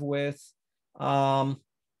I have with Golang,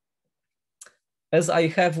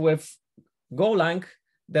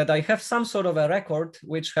 that I have some sort of a record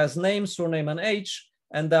which has name, surname, and age,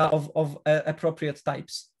 and of appropriate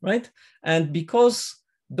types, right? And because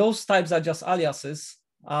those types are just aliases,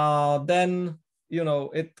 then you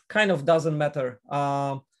know, it kind of doesn't matter.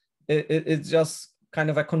 It's just kind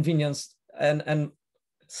of a convenience and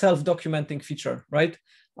self-documenting feature, right?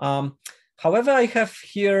 However, I have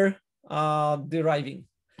here deriving.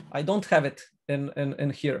 I don't have it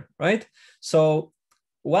in here, right? So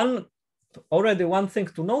one thing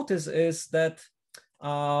to notice is that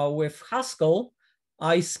with Haskell,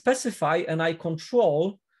 I specify and I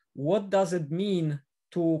control what does it mean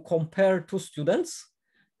to compare two students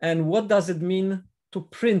and what does it mean to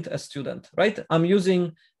print a student, right? I'm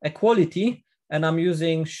using equality and I'm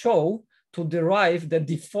using show to derive the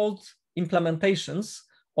default implementations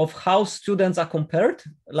of how students are compared.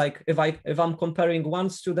 Like if I'm comparing one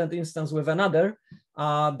student instance with another,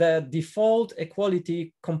 the default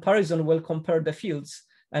equality comparison will compare the fields.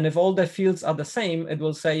 And if all the fields are the same, it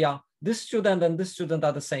will say, yeah, this student and this student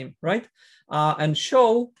are the same, right? And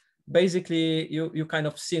show, basically, you kind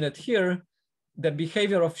of seen it here. The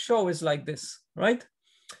behavior of show is like this, right?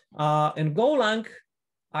 In Golang,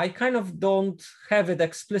 I kind of don't have it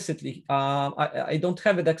explicitly. I don't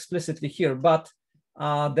have it explicitly here, but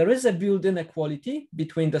there is a built-in equality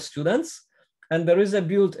between the students, and there is a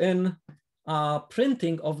built-in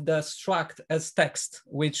printing of the struct as text,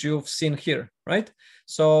 which you've seen here, right?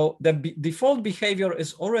 So the default behavior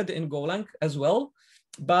is already in Golang as well,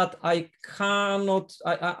 but I'm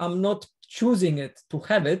not choosing it to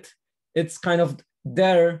have it. It's kind of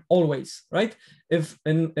there always, right? If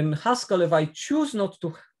in Haskell, if I choose not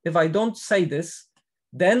to, if I don't say this,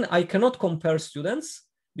 then I cannot compare students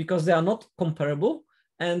because they are not comparable,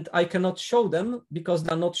 and I cannot show them because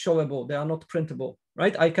they're not showable, they are not printable,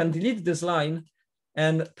 right? I can delete this line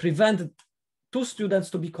and prevent two students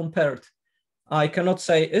to be compared. I cannot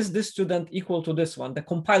say, is this student equal to this one? The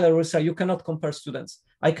compiler will say, you cannot compare students.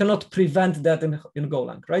 I cannot prevent that in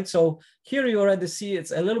Golang, right? So here you already see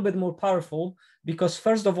it's a little bit more powerful because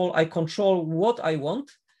first of all, I control what I want.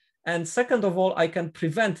 And second of all, I can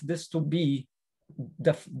prevent this to be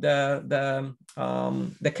the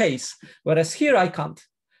case, whereas here I can't.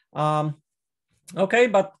 Okay,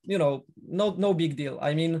 but you know, no big deal.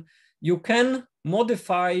 I mean, you can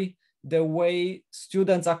modify the way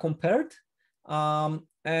students are compared,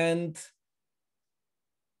 and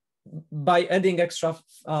by adding extra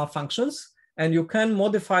functions, and you can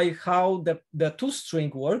modify how the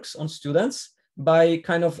toString works on students by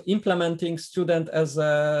kind of implementing student as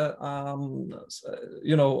a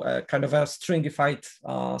kind of a stringified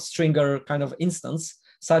stringer kind of instance,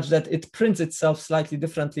 such that it prints itself slightly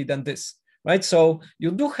differently than this, right? So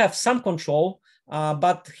you do have some control,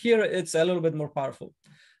 but here it's a little bit more powerful.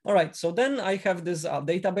 All right, so then I have this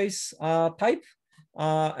database type,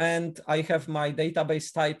 and I have my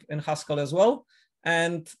database type in Haskell as well.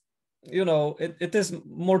 And you know, it is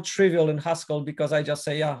more trivial in Haskell because I just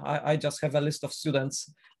say, yeah, I just have a list of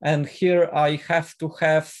students. And here I have to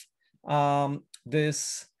have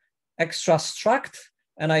this extra struct,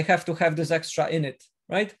 and I have to have this extra init,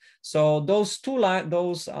 right? So those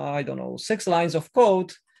I don't know, 6 lines of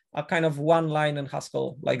code are kind of one line in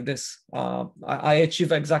Haskell like this. I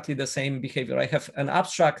achieve exactly the same behavior. I have an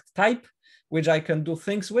abstract type, which I can do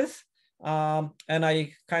things with. And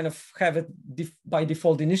I kind of have it by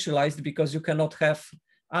default initialized because you cannot have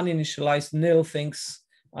uninitialized nil things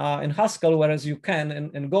in Haskell, whereas you can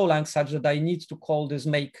in Golang, such that I need to call this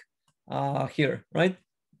make here, right?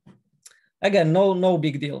 Again, no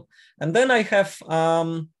big deal. And then I have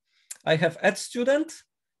add student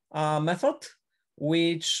method,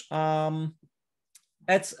 which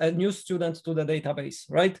adds a new student to the database,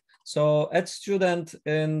 right? So add student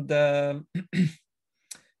in the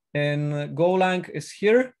in Golang is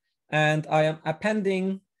here, and I am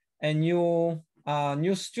appending a new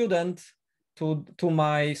student to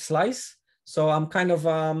my slice. So I'm kind of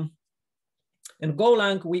in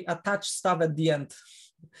Golang we attach stuff at the end,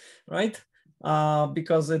 right?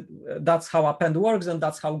 Because that's how append works, and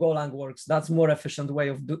that's how Golang works. That's more efficient way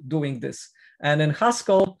of doing this. And in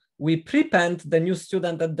Haskell, we prepend the new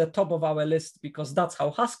student at the top of our list because that's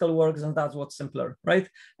how Haskell works, and that's what's simpler, right?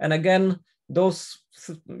 And again, those,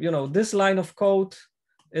 you know, this line of code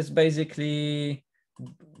is basically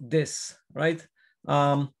this, right?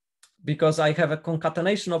 Because I have a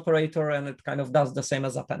concatenation operator and it kind of does the same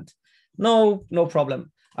as append. No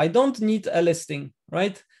problem. I don't need a listing,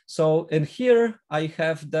 right? So in here, I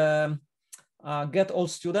have the get all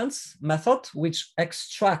students method, which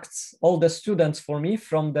extracts all the students for me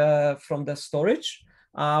from the storage.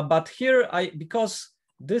 But here, because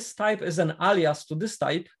this type is an alias to this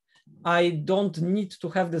type, I don't need to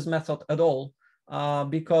have this method at all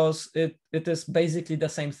because it is basically the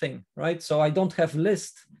same thing, right? So I don't have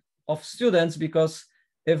list of students because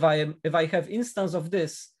if I have instance of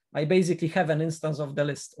this I basically have an instance of the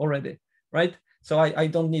list already, right? So I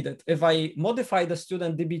don't need it. If I modify the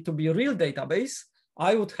student DB to be a real database,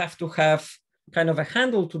 I would have to have kind of a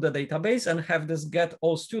handle to the database and have this get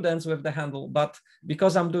all students with the handle. But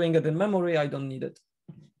because I'm doing it in memory, I don't need it.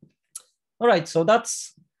 All right, so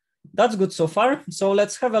that's good so far. So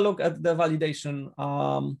let's have a look at the validation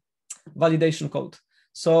code.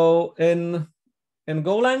 So in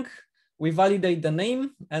Golang, we validate the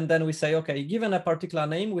name, and then we say, okay, given a particular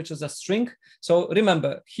name, which is a string. So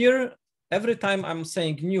remember here, every time I'm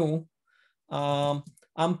saying new,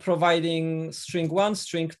 I'm providing string 1,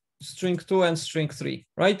 string 2, and string 3,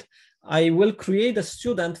 right? I will create a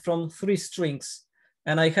student from 3 strings,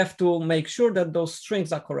 and I have to make sure that those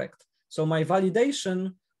strings are correct. So my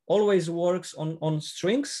validation always works on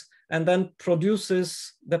strings and then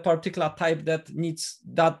produces the particular type that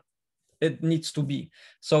it needs to be.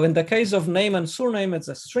 So in the case of name and surname, it's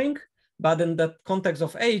a string, but in the context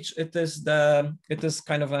of age, it is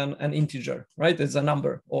kind of an integer, right? It's a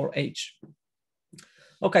number or age.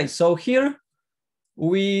 Okay, so here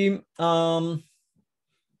we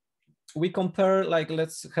compare, like,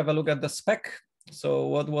 let's have a look at the spec. So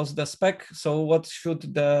what was the spec? So what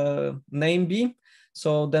should the name be?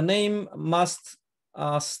 So the name must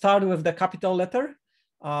start with the capital letter,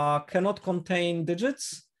 cannot contain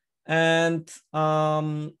digits, and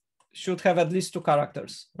should have at least 2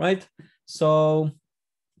 characters, right? So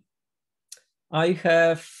I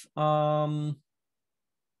have, so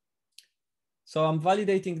I'm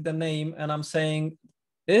validating the name and I'm saying,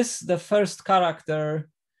 is the first character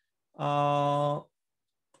the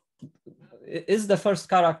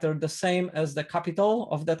same as the capital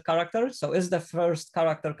of that character? So is the first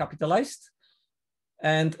character capitalized?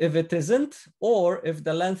 And if it isn't, or if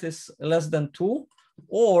the length is less than 2,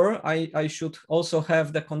 or I should also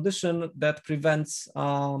have the condition that prevents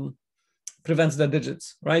the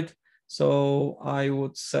digits, right? So I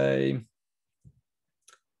would say,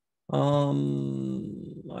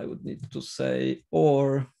 I would need to say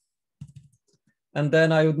or, and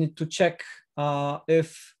then I would need to check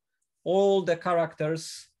if all the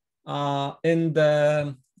characters in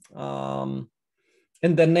the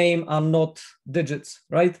name are not digits,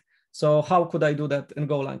 right? So how could I do that in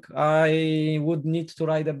Golang? I would need to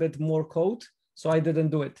write a bit more code, so I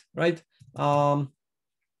didn't do it, right? I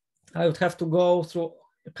would have to go through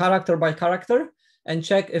character by character and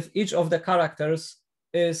check if each of the characters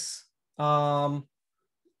is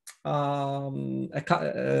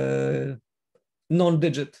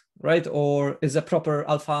non-digit, right? Or is a proper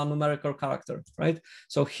alphanumerical character, right?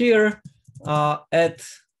 So here, add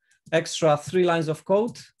extra 3 lines of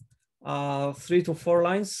code, 3 to 4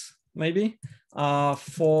 lines, maybe,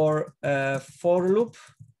 for a for loop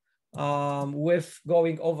with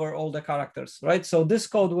going over all the characters, right? So this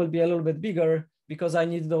code will be a little bit bigger because I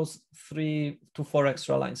need those 3 to 4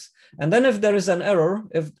 extra lines. And then if there is an error,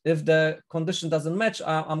 if the condition doesn't match,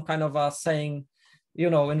 I'm kind of saying, you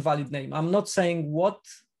know, invalid name. I'm not saying what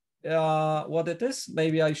it is.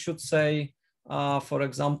 Maybe I should say, for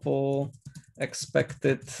example,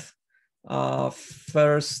 expected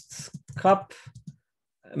first cup,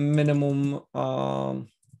 minimum 2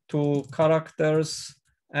 characters,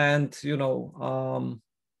 and you know,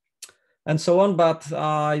 and so on. But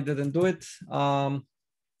I didn't do it.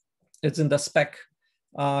 It's in the spec.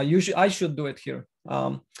 Usually I should do it here.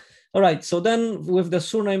 All right, so then with the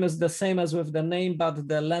surname is the same as with the name, but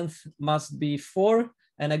the length must be 4.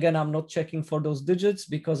 And again, I'm not checking for those digits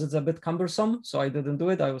because it's a bit cumbersome. So I didn't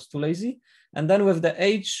do it, I was too lazy. And then with the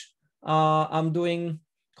age, I'm doing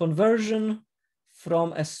conversion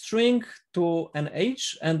from a string to an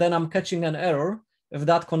age, and then I'm catching an error if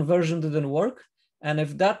that conversion didn't work. And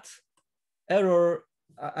if that error,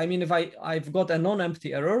 I mean, if I've got a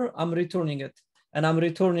non-empty error, I'm returning it. And I'm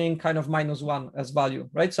returning kind of -1 as value,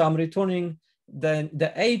 right? So I'm returning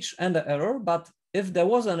the age and the error, but if there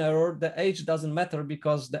was an error, the age doesn't matter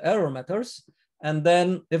because the error matters. And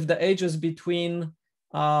then if the age is between,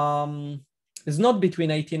 is not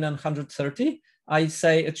between 18 and 130, I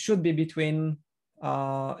say it should be between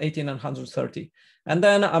 18 and 130. And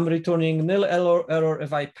then I'm returning nil error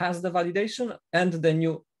if I pass the validation, and the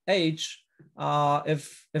new age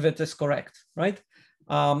if it is correct, right?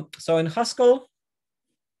 So in Haskell,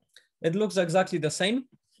 it looks exactly the same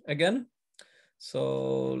again.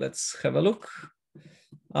 So let's have a look.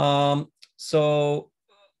 So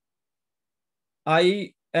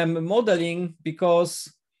I am modeling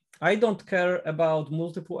because I don't care about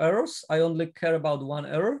multiple errors. I only care about 1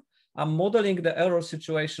 error. I'm modeling the error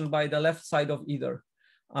situation by the left side of either.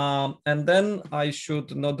 And then I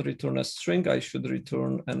should not return a string. I should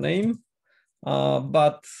return a name.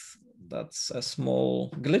 But that's a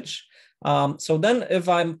small glitch. So then if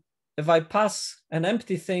I pass an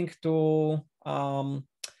empty thing to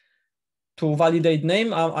validate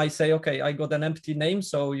name, I say, okay, I got an empty name,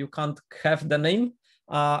 so you can't have the name.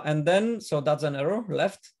 And then, so that's an error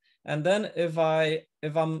left. And then if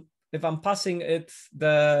I'm passing it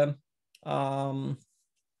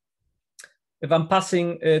if I'm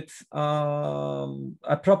passing it a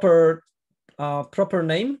proper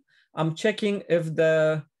name, I'm checking if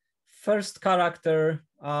the first character,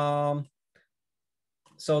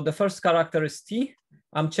 so the first character is T.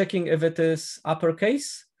 I'm checking if it is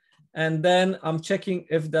uppercase. And then I'm checking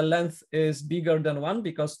if the length is bigger than 1,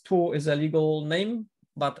 because 2 is a legal name,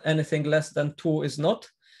 but anything less than 2 is not.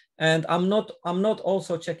 And I'm not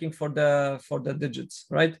also checking for the digits,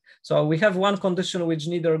 right? So we have one condition which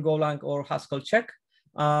neither Golang or Haskell check,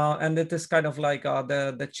 and it is kind of like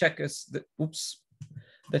the check is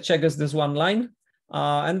the check is this one line,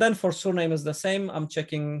 and then for surname is the same. I'm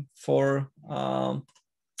checking for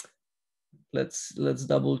let's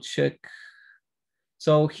double check.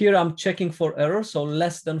 So here I'm checking for error, so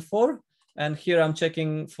less than 4. And here I'm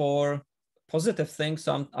checking for positive things.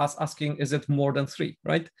 So I'm asking, is it more than 3,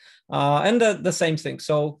 right? And the same thing.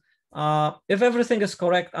 So if everything is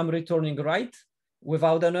correct, I'm returning right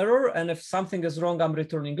without an error. And if something is wrong, I'm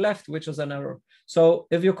returning left, which is an error. So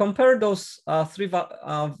if you compare those 3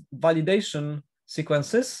 validation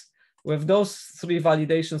sequences with those 3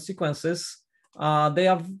 validation sequences, they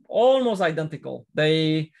are almost identical.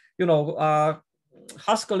 They,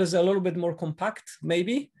 Haskell is a little bit more compact,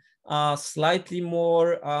 maybe slightly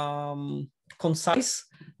more concise,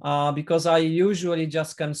 because I usually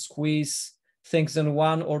just can squeeze things in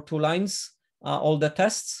 1 or 2 lines, all the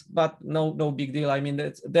tests, but no big deal. I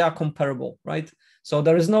mean, they are comparable, right? So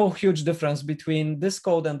there is no huge difference between this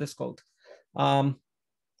code and this code. All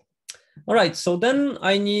right, so then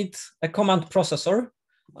I need a command processor.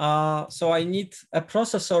 So I need a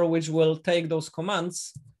processor which will take those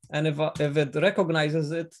commands, and if it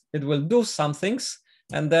recognizes it, it will do some things.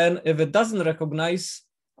 And then if it doesn't recognize,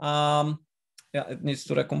 it needs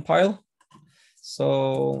to recompile.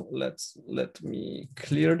 So let me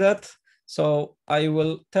clear that. So I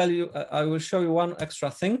will tell you, I will show you one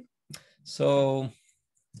extra thing. So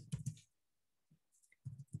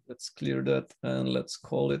let's clear that and let's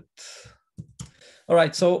call it. All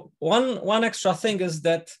right, so one extra thing is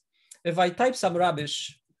that if I type some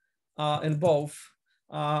rubbish in both,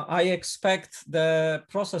 I expect the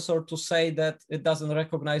processor to say that it doesn't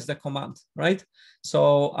recognize the command, right?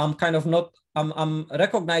 So I'm kind of I'm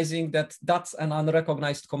recognizing that that's an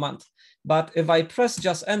unrecognized command. But if I press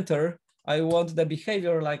just enter, I want the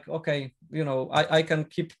behavior like, okay, I can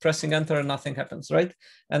keep pressing enter and nothing happens, right?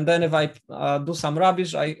 And then if I do some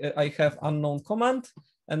rubbish, I have unknown command.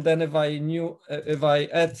 And then if I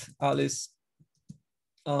add Alice,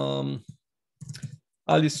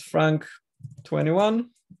 Alice Frank 21,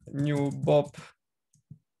 new Bob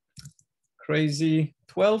crazy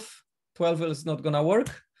 12. 12 is not gonna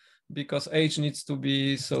work because age needs to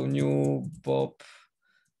be, so new Bob,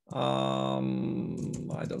 I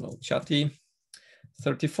don't know, chatty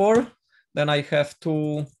 34. Then I have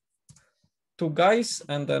two guys,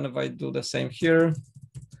 and then if I do the same here,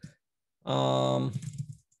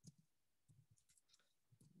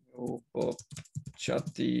 Bob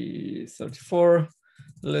chatty 34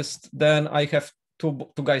 list, then I have two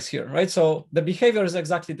guys here, right? So the behavior is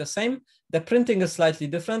exactly the same. The printing is slightly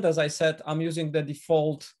different. As I said, I'm using the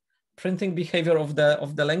default printing behavior of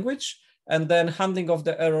the language, and then handling of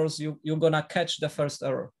the errors, you're gonna catch the first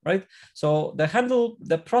error, right? So the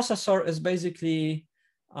processor is basically,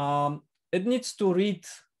 it needs to read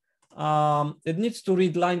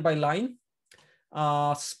line by line,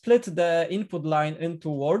 split the input line into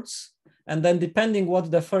words, and then depending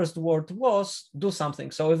what the first word was, do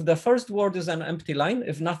something. So if the first word is an empty line,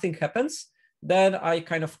 if nothing happens, then I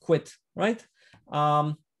kind of quit, right?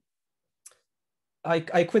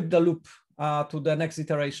 I quit the loop to the next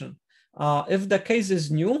iteration. If the case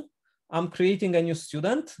is new, I'm creating a new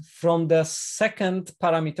student from the second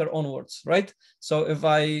parameter onwards, right? So if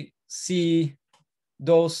I see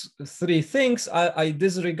those 3 things, I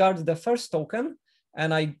disregard the first token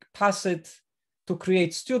and I pass it to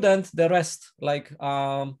create student, the rest, like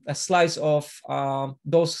a slice of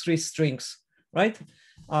those 3 strings, right?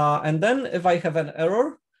 And then if I have an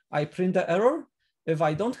error, I print the error. If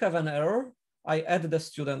I don't have an error, I add the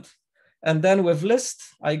student. And then with list,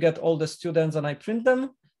 I get all the students and I print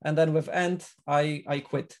them. And then with end, I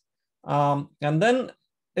quit. And then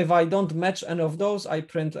if I don't match any of those, I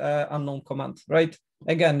print unknown command, right?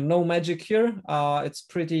 Again, no magic here. It's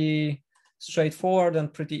pretty straightforward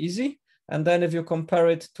and pretty easy. And then if you compare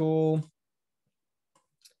it to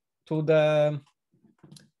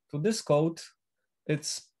this code,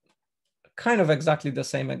 it's kind of exactly the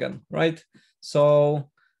same again, right? So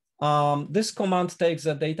this command takes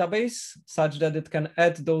a database such that it can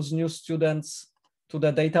add those new students to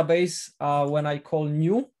the database when I call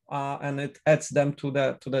new, and it adds them to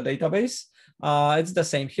the database. It's the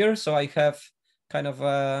same here. So I have kind of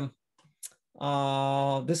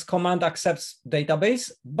this command accepts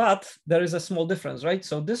database, but there is a small difference, right?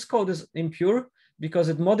 So this code is impure because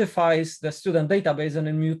it modifies the student database and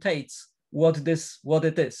it mutates what it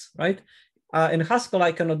is, right? In Haskell,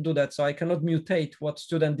 I cannot do that. So I cannot mutate what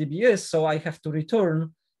student DB is. So I have to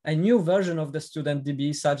return a new version of the student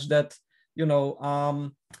DB such that, you know,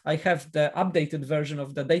 I have the updated version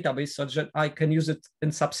of the database such that I can use it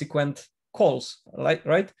in subsequent calls,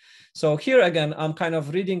 right? So here again, I'm kind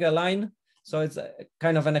of reading a line. So it's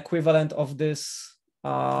kind of an equivalent of this,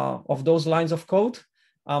 of those lines of code.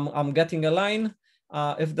 I'm getting a line.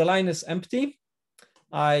 If the line is empty,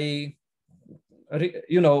 I,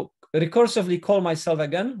 recursively call myself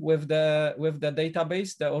again with the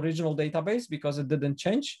database, the original database, because it didn't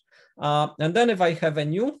change. And then if I have a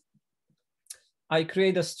new, I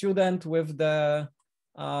create a student with the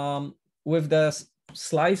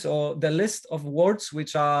slice or the list of words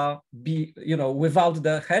which are without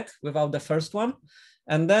the head, without the first one.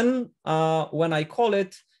 And then when I call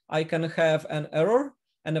it, I can have an error.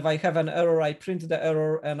 And if I have an error, I print the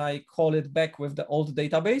error and I call it back with the old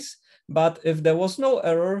database. But if there was no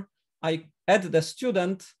error, I add the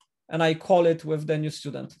student and I call it with the new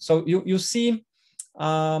student. So you see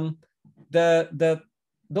those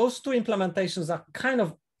two implementations are kind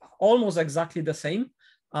of almost exactly the same.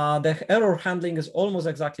 The error handling is almost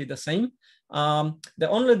exactly the same. The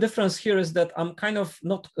only difference here is that I'm kind of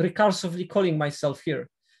not recursively calling myself here.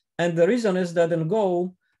 And the reason is that in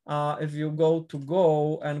Go, if you go to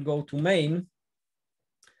Go and go to main,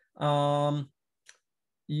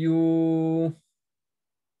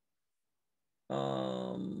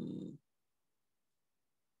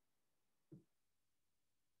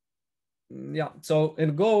 so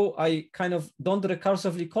in Go, I kind of don't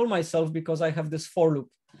recursively call myself because I have this for loop.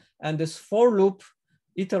 And this for loop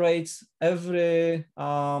iterates every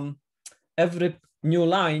new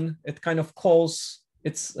line. It kind of calls,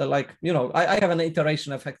 it's like, I have an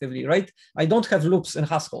iteration effectively, right? I don't have loops in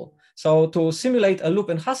Haskell. So to simulate a loop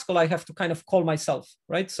in Haskell, I have to kind of call myself,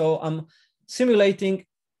 right? So I'm simulating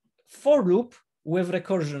for loop with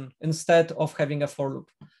recursion instead of having a for loop,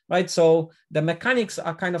 right? So the mechanics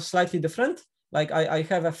are kind of slightly different. Like I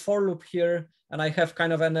have a for loop here and I have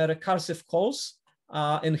kind of a recursive calls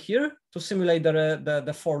in here to simulate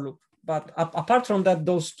the for loop. But apart from that,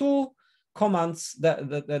 those two commands,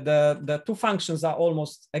 the two functions are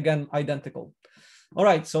almost, again, identical. All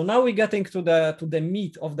right, so now we're getting to the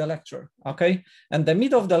meat of the lecture, okay? And the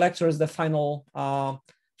meat of the lecture is the final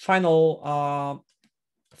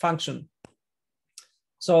function.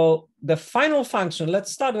 So the final function,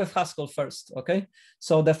 let's start with Haskell first, okay?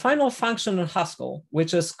 So the final function in Haskell,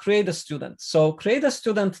 which is create a student. So create a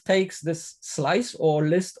student takes this slice or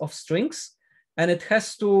list of strings, and it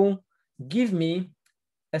has to give me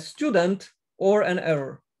a student or an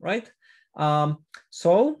error, right?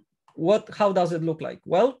 So how does it look like?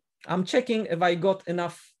 Well, I'm checking if I got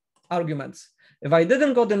enough arguments. If I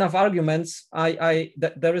didn't got enough arguments,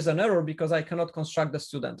 there is an error because I cannot construct the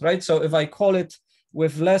student, right? So if I call it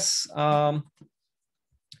with less,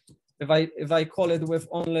 if I call it with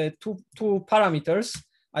only two parameters,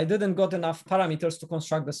 I didn't got enough parameters to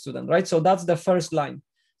construct the student, right? So that's the first line.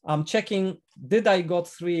 I'm checking, did I got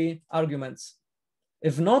 3 arguments?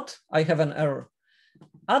 If not, I have an error.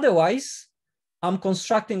 Otherwise, I'm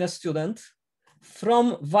constructing a student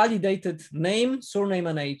from validated name, surname,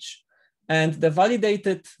 and age. And the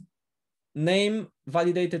validated name,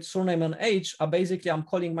 validated surname, and age are basically, I'm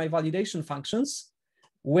calling my validation functions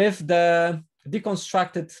with the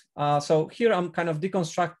deconstructed. So here I'm kind of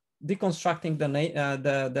deconstructing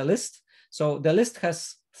the list. So the list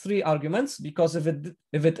has 3 arguments because if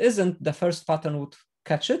it isn't, the first pattern would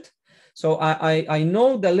catch it. So I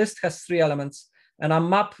know the list has 3 elements, and I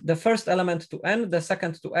map the first element to N, the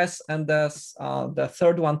second to S, and the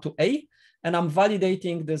third one to A. And I'm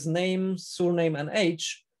validating this name, surname, and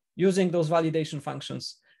age using those validation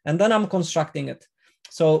functions. And then I'm constructing it.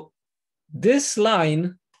 So this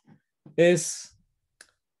line is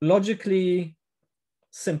logically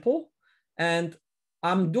simple. And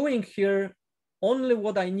I'm doing here only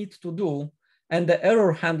what I need to do. And the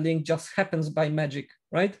error handling just happens by magic,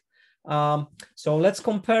 right? So let's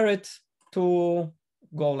compare it to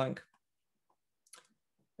Golang.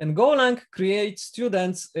 And Golang create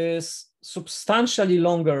students is substantially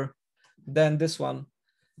longer than this one.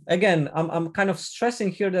 Again, I'm kind of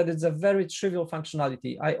stressing here that it's a very trivial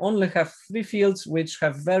functionality. I only have 3 fields which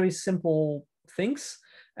have very simple things.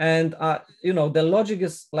 And, you know, the logic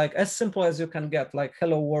is like as simple as you can get, like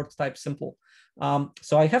hello world type simple.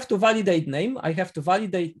 So I have to validate name, I have to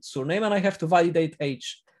validate surname, and I have to validate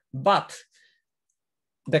age. But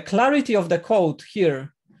the clarity of the code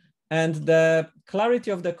here and the clarity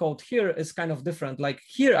of the code here is kind of different. Like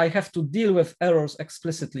here, I have to deal with errors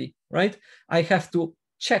explicitly, right? I have to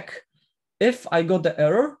check if I got the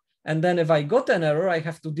error, and then if I got an error, I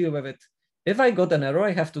have to deal with it. If I got an error,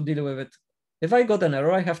 I have to deal with it. If I got an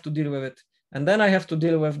error, I have to deal with it. And then I have to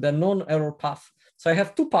deal with the non-error path. So I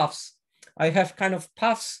have 2 paths. I have kind of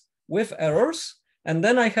paths with errors, and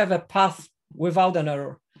then I have a path without an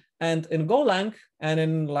error. And in Golang and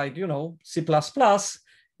in like, you know, C++,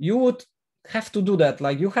 you would have to do that.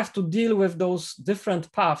 Like you have to deal with those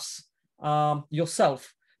different paths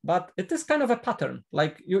yourself. But it is kind of a pattern.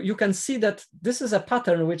 Like you can see that this is a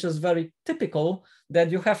pattern which is very typical,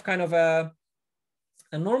 that you have kind of a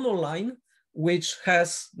normal line which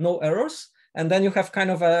has no errors, and then you have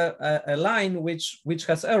kind of a line which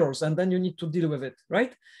has errors, and then you need to deal with it,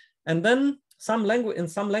 right? And then in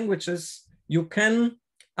some languages, you can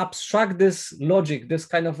abstract this logic, this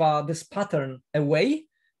kind of this pattern away,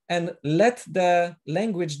 and let the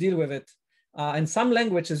language deal with it. In some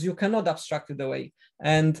languages, you cannot abstract it away.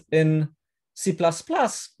 And in C++,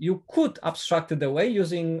 you could abstract it away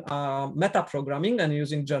using metaprogramming and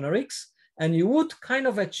using generics, and you would kind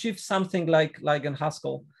of achieve something like in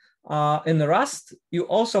Haskell. In Rust, you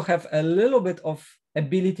also have a little bit of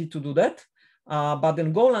ability to do that, but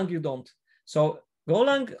in Golang, you don't. So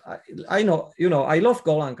Golang, I know, you know, I love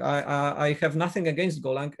Golang. I have nothing against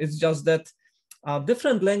Golang. It's just that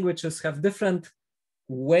different languages have different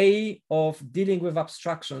way of dealing with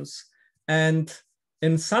abstractions. And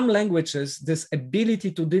in some languages, this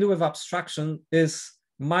ability to deal with abstraction is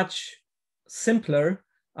much simpler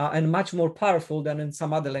and much more powerful than in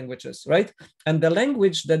some other languages, right? And the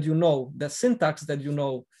language that you know, the syntax that you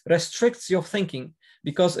know, restricts your thinking.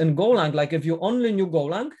 Because in Golang, like if you only knew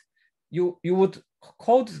Golang, you would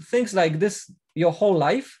code things like this your whole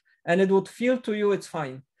life, and it would feel to you it's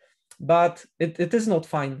fine. But it is not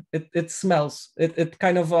fine. It smells. It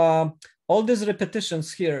kind of, all these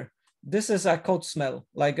repetitions here, this is a code smell.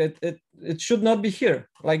 Like it should not be here.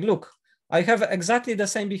 Like, look, I have exactly the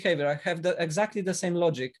same behavior. I have exactly the same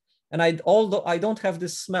logic. And although I don't have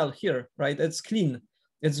this smell here, right? It's clean.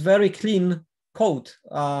 It's very clean code.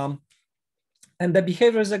 And the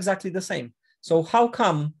behavior is exactly the same. So how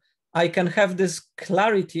come I can have this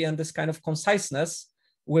clarity and this kind of conciseness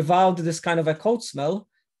without this kind of a code smell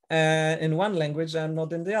in one language and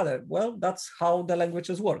not in the other? Well, that's how the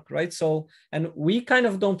languages work, right? So, and we kind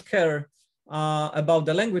of don't care about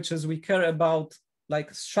the languages. We care about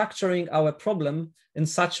like structuring our problem in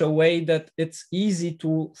such a way that it's easy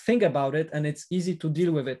to think about it and it's easy to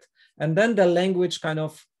deal with it. And then the language kind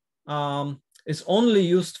of is only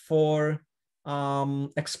used for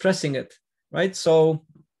expressing it, right? So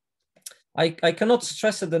I cannot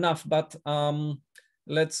stress it enough, but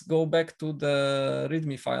let's go back to the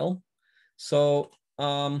README file. So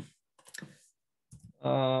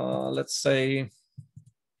let's say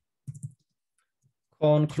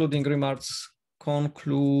concluding remarks.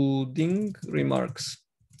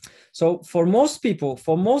 So for most people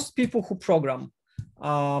who program,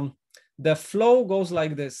 the flow goes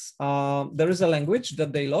like this. There is a language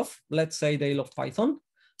that they love. Let's say they love Python,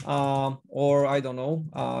 or I don't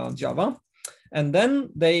know, Java. And then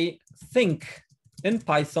they think in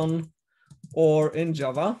Python or in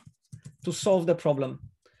Java to solve the problem.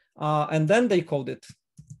 And then they code it,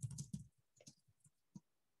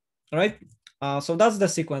 right? So that's the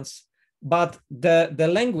sequence. But the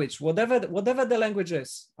language, whatever the language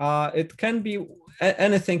is, it can be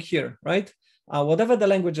anything here, right? Whatever the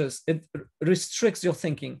language is, it restricts your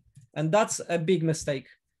thinking. And that's a big mistake.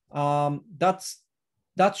 That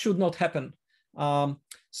should not happen.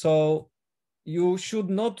 So you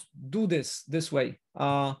should not do this way.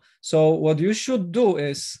 So what you should do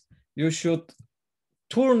is you should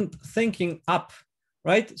turn thinking up,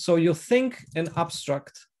 right? So you think in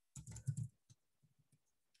abstract.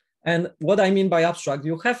 And what I mean by abstract,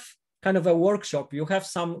 you have kind of a workshop, you have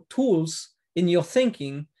some tools in your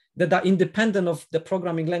thinking that are independent of the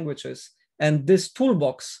programming languages. And this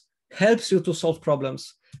toolbox helps you to solve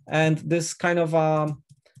problems. And this kind of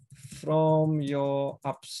from your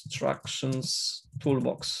abstractions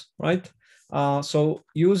toolbox, right? So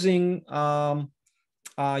using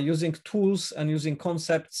tools and using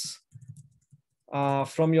concepts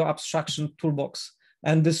from your abstraction toolbox.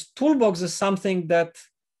 And this toolbox is something that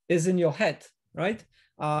is in your head, right?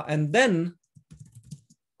 And then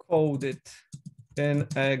code it in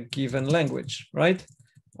a given language, right?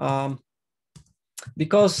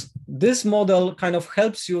 Because this model kind of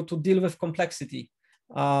helps you to deal with complexity.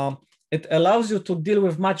 It allows you to deal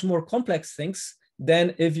with much more complex things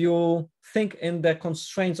than if you think in the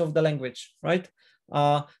constraints of the language, right?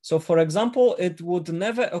 So for example, it would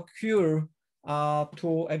never occur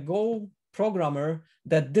to a Go programmer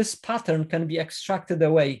that this pattern can be extracted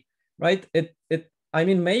away, right? I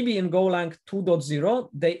mean, maybe in Golang 2.0,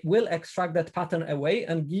 they will extract that pattern away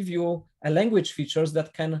and give you a language features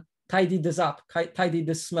that can tidy this up, tidy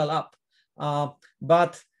this smell up.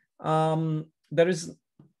 But there is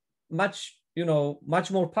much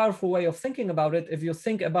more powerful way of thinking about it if you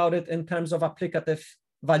think about it in terms of applicative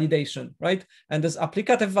validation, right? And this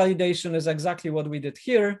applicative validation is exactly what we did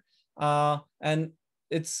here. And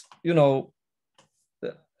it's,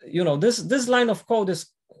 this line of code is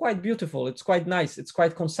quite beautiful. It's quite nice. It's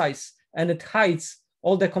quite concise, and it hides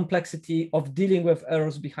all the complexity of dealing with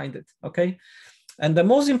errors behind it, okay? And the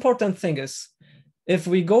most important thing is, if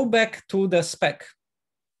we go back to the spec,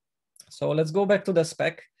 so let's go back to the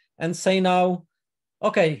spec and say now,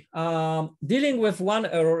 okay, dealing with one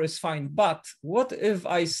error is fine, but what if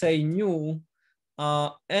I say new,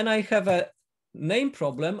 and I have a name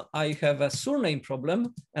problem, I have a surname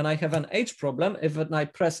problem, and I have an age problem. If I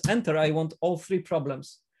press enter, I want all three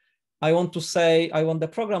problems. I want the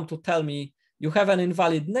program to tell me you have an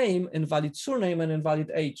invalid name, invalid surname, and invalid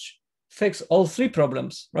age. Fix all three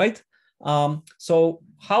problems, right? So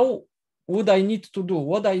how would I need to do,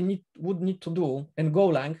 what I would need to do in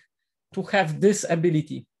Golang to have this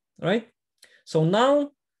ability, right? So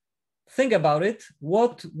now think about it.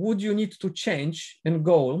 What would you need to change in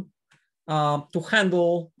Go to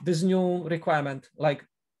handle this new requirement? Like,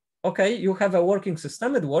 okay, you have a working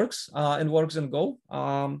system, it works, and works in Go.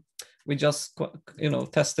 We just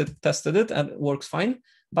tested it and it works fine,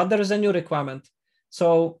 but there is a new requirement.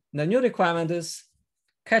 So the new requirement is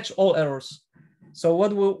catch all errors. So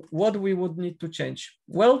what we would need to change?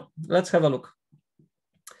 Well, let's have a look.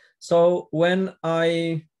 So when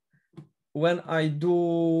I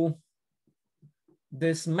do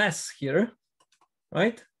this mess here,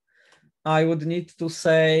 right? I would need to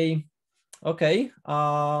say, okay,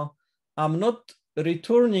 I'm not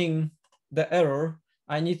returning the error.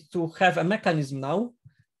 I need to have a mechanism now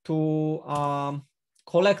to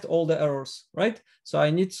collect all the errors, right? So I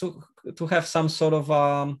need to have some sort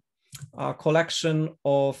of collection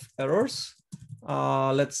of errors.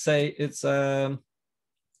 Let's say it's an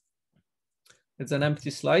empty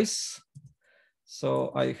slice.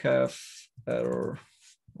 So I have error,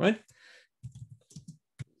 right?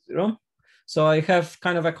 0. So I have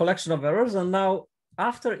kind of a collection of errors. And now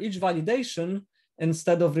after each validation,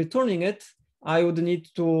 instead of returning it, I would need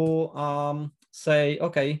to say,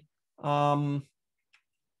 okay,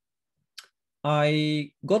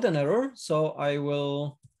 I got an error. So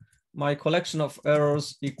my collection of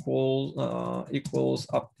errors equals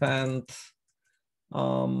append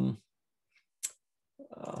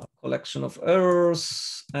collection of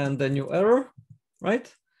errors and the new error,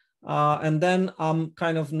 right? And then I'm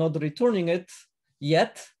kind of not returning it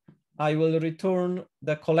yet. I will return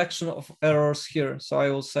the collection of errors here. So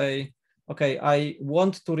I will say, okay, I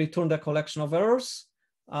want to return the collection of errors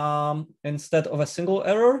instead of a single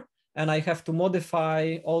error. And I have to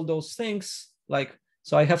modify all those things. Like,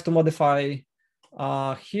 so I have to modify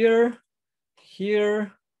here,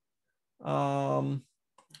 here, and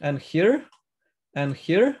here, and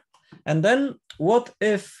here. And then what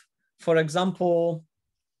if, for example,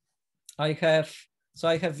 I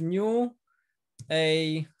have new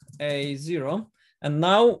A0, and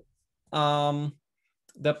now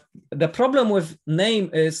the problem with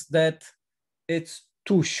name is that it's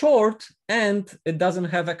too short and it doesn't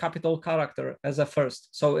have a capital character as a first.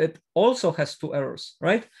 So it also has two errors,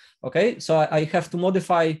 right? Okay, so I have to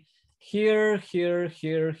modify here, here,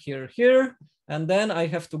 here, here, here, and then I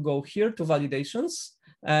have to go here to validations.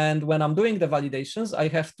 And when I'm doing the validations, I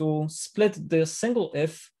have to split the single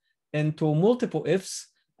if into multiple ifs.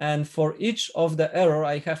 And for each of the error,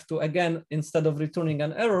 I have to, again, instead of returning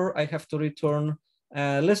an error, I have to return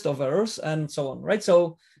a list of errors and so on, right?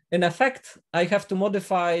 So in effect, I have to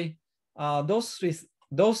modify those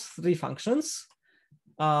three functions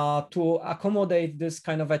to accommodate this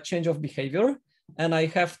kind of a change of behavior. And I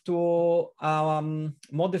have to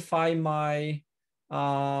modify my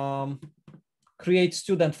create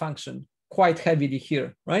student function quite heavily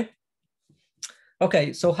here, right?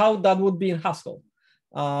 Okay, so how that would be in Haskell?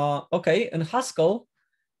 Okay, in Haskell,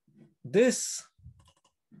 this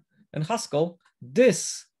in Haskell,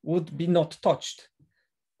 this would be not touched.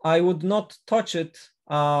 I would not touch it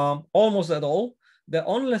almost at all. The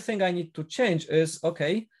only thing I need to change is,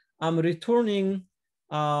 okay, I'm returning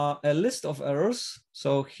a list of errors.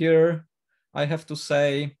 So here I have to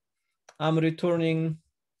say, I'm returning,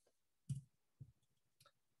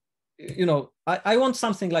 you know, I want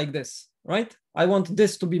something like this, right? I want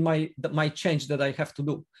this to be my change that I have to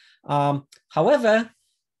do. However,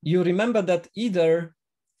 you remember that either,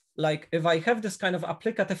 like if I have this kind of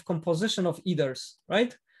applicative composition of either's,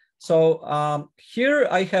 right? So here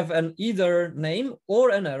I have an either name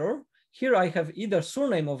or an error. Here I have either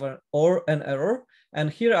surname or an error.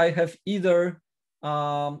 And here I have either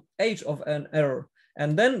age of an error.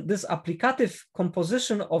 And then this applicative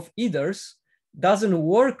composition of either's doesn't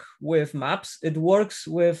work with maps. It works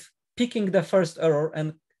with picking the first error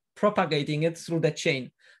and propagating it through the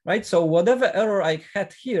chain, right? So whatever error I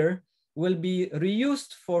had here will be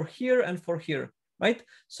reused for here and for here, right?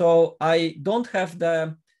 So I don't have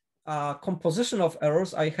the composition of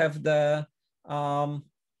errors. I have the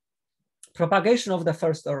propagation of the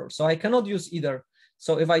first error. So I cannot use either.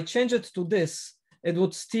 So if I change it to this, it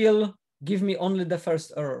would still give me only the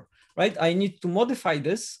first error, right? I need to modify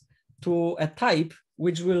this to a type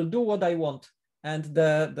which will do what I want. And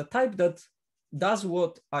the type that does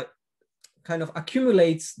what I kind of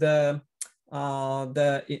accumulates the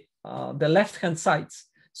left-hand sides.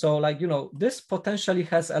 So like, you know, this potentially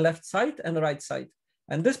has a left side and a right side.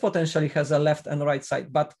 And this potentially has a left and right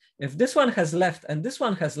side. But if this one has left and this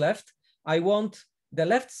one has left, I want the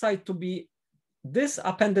left side to be this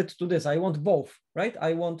appended to this. I want both, right?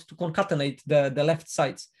 I want to concatenate the left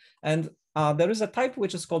sides. And there is a type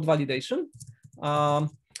which is called validation,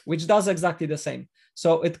 which does exactly the same.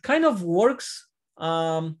 So it kind of works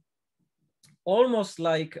almost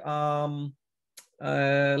like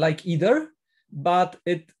either, but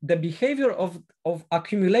the behavior of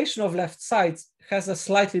accumulation of left sides has a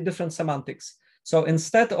slightly different semantics. So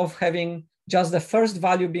instead of having just the first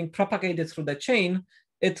value being propagated through the chain,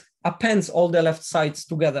 it appends all the left sides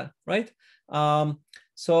together, right?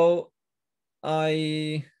 So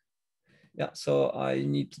I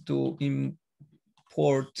need to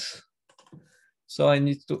import. So I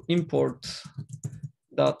need to import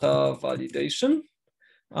data validation.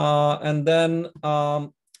 And then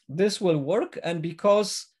this will work. And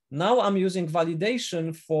because now I'm using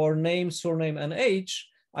validation for name, surname, and age,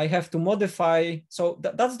 I have to modify. So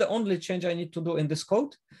that's the only change I need to do in this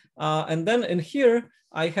code. And then in here,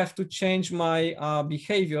 I have to change my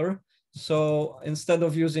behavior. So instead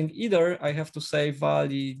of using either, I have to say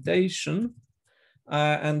validation.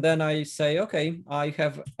 And then I say, okay, I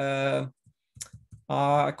have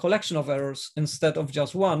a collection of errors instead of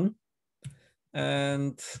just one.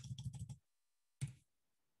 And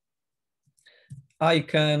I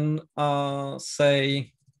can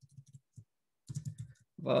say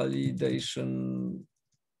validation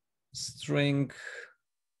string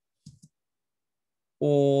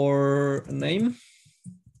or name.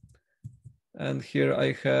 And here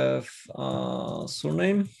I have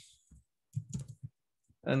surname.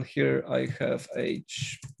 And here I have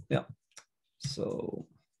age. Yeah. So,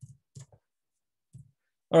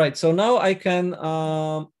 all right. So now I can,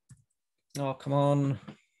 oh, come on.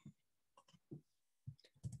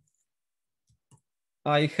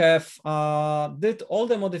 I have did all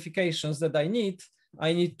the modifications that I need.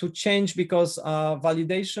 I need to change because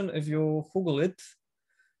validation, if you Google it,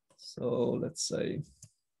 so let's say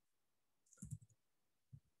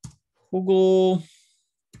Google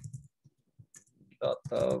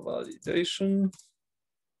data validation.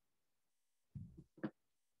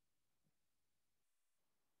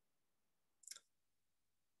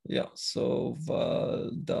 Yeah, so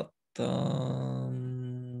data,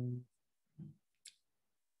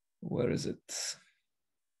 where is it?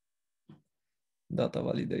 Data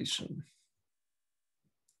validation.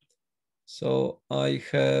 So I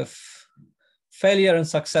have failure and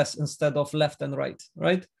success instead of left and right,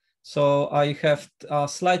 right? So I have a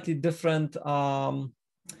slightly different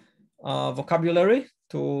vocabulary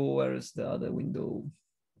to, where is the other window?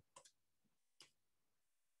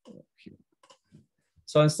 Here.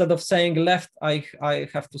 So instead of saying left, I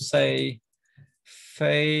have to say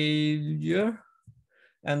failure.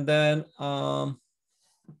 And then I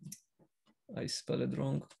spell it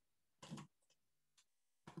wrong.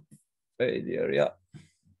 Failure, yeah.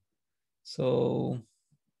 So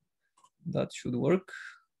that should work.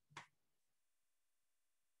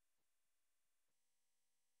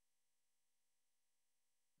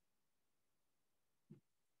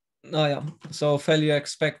 Oh yeah, so failure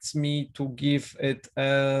expects me to give it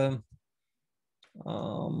a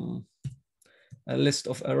a list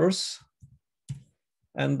of errors.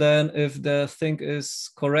 And then if the thing is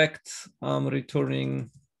correct, I'm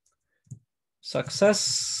returning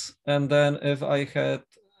success. And then if I had,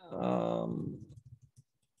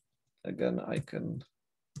 again, I can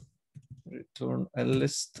return a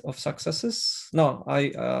list of successes. No,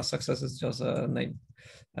 success is just a name.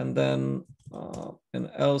 And then in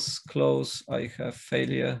else close, I have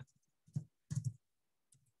failure,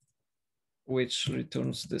 which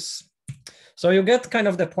returns this. So you get kind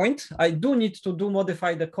of the point. I do need to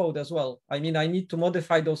modify the code as well. I mean, I need to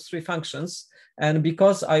modify those three functions. And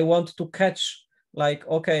because I want to catch like,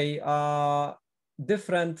 okay,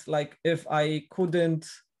 different, like if I couldn't,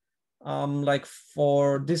 like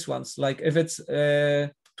for these ones, like if it's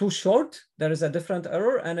too short, there is a different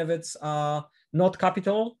error. And if it's not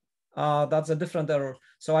capital, that's a different error.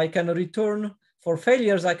 So I can return, for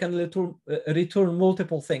failures, I can return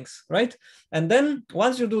multiple things, right? And then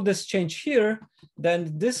once you do this change here,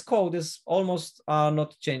 then this code is almost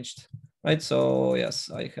not changed, right? So yes,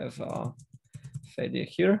 I have failure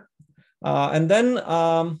here. And then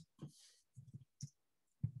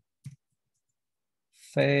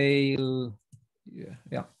fail,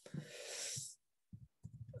 yeah.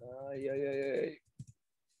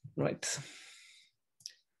 Right.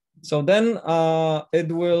 So then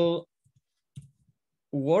it will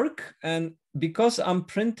work, and because I'm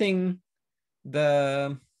printing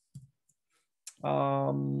the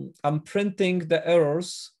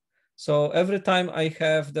errors, so every time I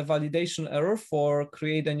have the validation error for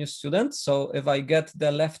create a new student, so if I get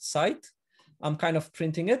the left side, I'm kind of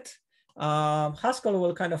printing it. Haskell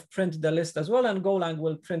will kind of print the list as well, and Golang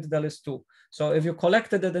will print the list too. So if you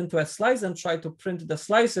collected it into a slice and try to print the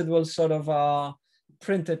slice, it will sort of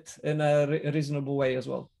print it in a reasonable way as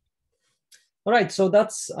well. All right, so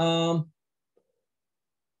that's Yoav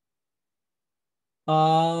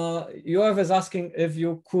is asking if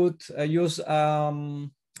you could use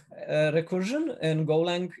recursion in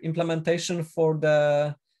Golang implementation for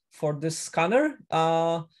this scanner.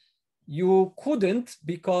 You couldn't,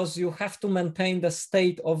 because you have to maintain the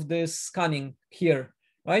state of this scanning here,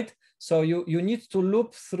 right? So you need to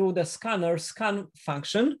loop through the scanner scan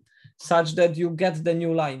function such that you get the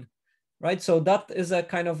new line, right? So that is a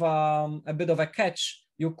kind of a bit of a catch.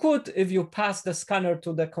 You could if you pass the scanner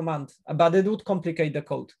to the command, but it would complicate the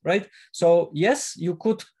code, right? So yes, you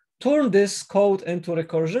could turn this code into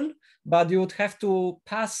recursion, but you would have to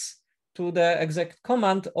pass to the exact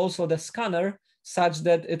command also the scanner, such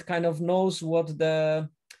that it kind of knows what the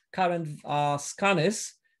current scan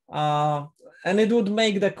is. And it would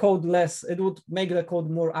make the code it would make the code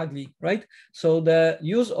more ugly, right? So the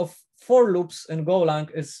use of for loops in Golang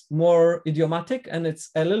is more idiomatic, and it's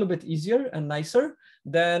a little bit easier and nicer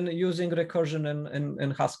than using recursion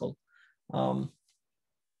in Haskell. All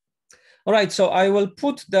right, so I will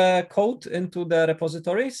put the code into the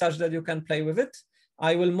repository such that you can play with it.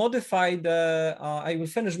 I will modify I will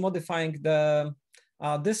finish modifying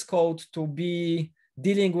this code to be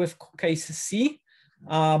dealing with case C,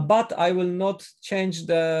 but I will not change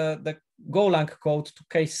the Golang code to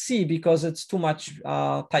case C because it's too much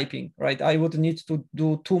typing, right? I would need to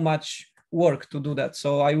do too much work to do that.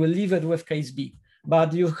 So I will leave it with case B,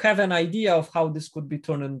 but you have an idea of how this could be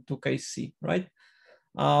turned into case C, right?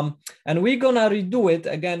 And we're gonna redo it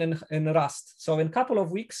again in Rust. So in a couple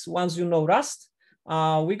of weeks, once you know Rust,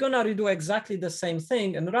 we're gonna redo exactly the same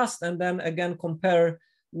thing in Rust, and then again compare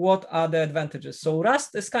what are the advantages. So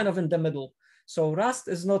Rust is kind of in the middle. So Rust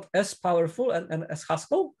is not as powerful and as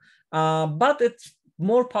Haskell, but it's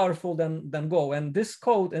more powerful than Go. And this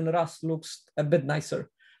code in Rust looks a bit nicer.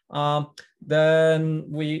 Then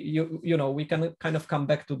we can kind of come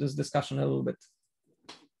back to this discussion a little bit.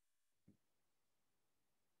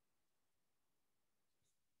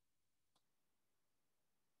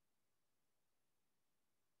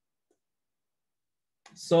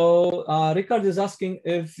 So Ricard is asking,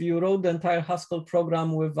 if you wrote the entire Haskell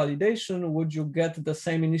program with validation, would you get the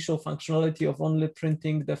same initial functionality of only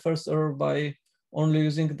printing the first error by only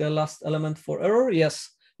using the last element for error?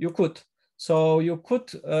 Yes, you could. So you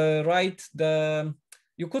could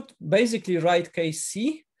you could basically write case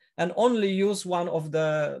C and only use one of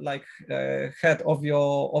the head of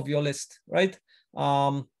your list, right?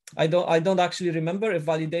 I don't actually remember if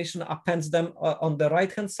validation appends them on the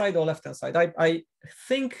right-hand side or left-hand side. I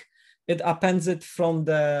think it appends it from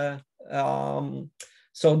the,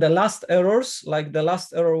 so the last errors, like the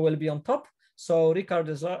last error will be on top. So Ricard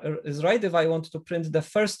is right. If I want to print the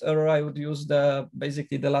first error, I would use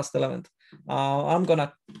basically the last element. I'm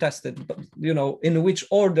gonna test it, but in which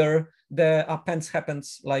order the appends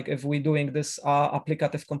happens, like if we're doing this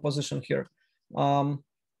applicative composition here.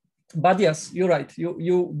 But yes, you're right.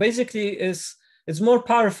 You basically it's more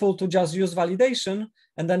powerful to just use validation.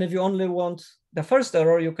 And then if you only want the first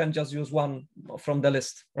error, you can just use one from the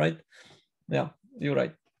list, right? Yeah, you're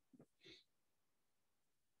right.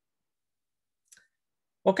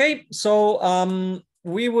 Okay, so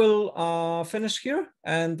we will finish here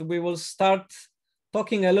and we will start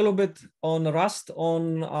talking a little bit on Rust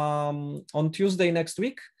on Tuesday next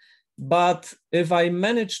week. But if I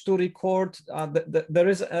manage to record, there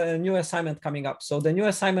is a new assignment coming up. So the new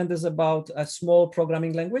assignment is about a small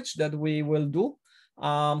programming language that we will do.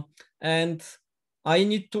 And I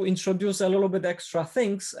need to introduce a little bit extra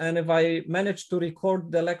things. And if I manage to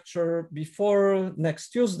record the lecture before next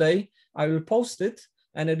Tuesday, I will post it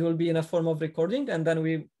and it will be in a form of recording. And then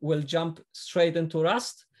we will jump straight into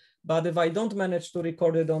Rust. But if I don't manage to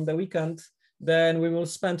record it on the weekend, then we will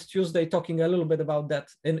spend Tuesday talking a little bit about that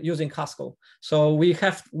in using Haskell. So we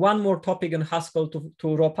have one more topic in Haskell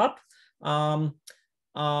to wrap up.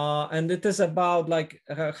 And it is about like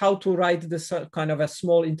how to write this kind of a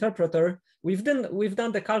small interpreter. We've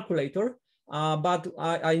done the calculator, but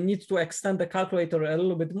I need to extend the calculator a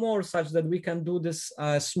little bit more such that we can do this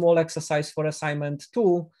small exercise for assignment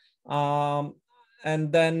 2.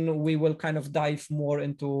 And then we will kind of dive more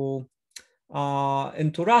into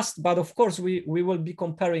Rust, but of course we will be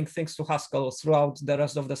comparing things to Haskell throughout the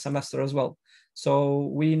rest of the semester as well. So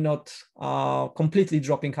we're not completely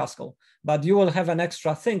dropping Haskell, but you will have an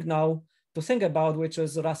extra thing now to think about, which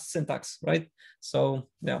is Rust syntax, right? So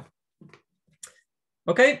yeah.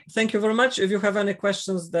 Okay, thank you very much. If you have any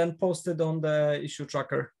questions, then post it on the issue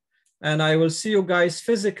tracker. And I will see you guys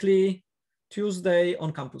physically Tuesday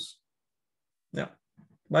on campus. Yeah,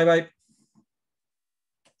 bye-bye.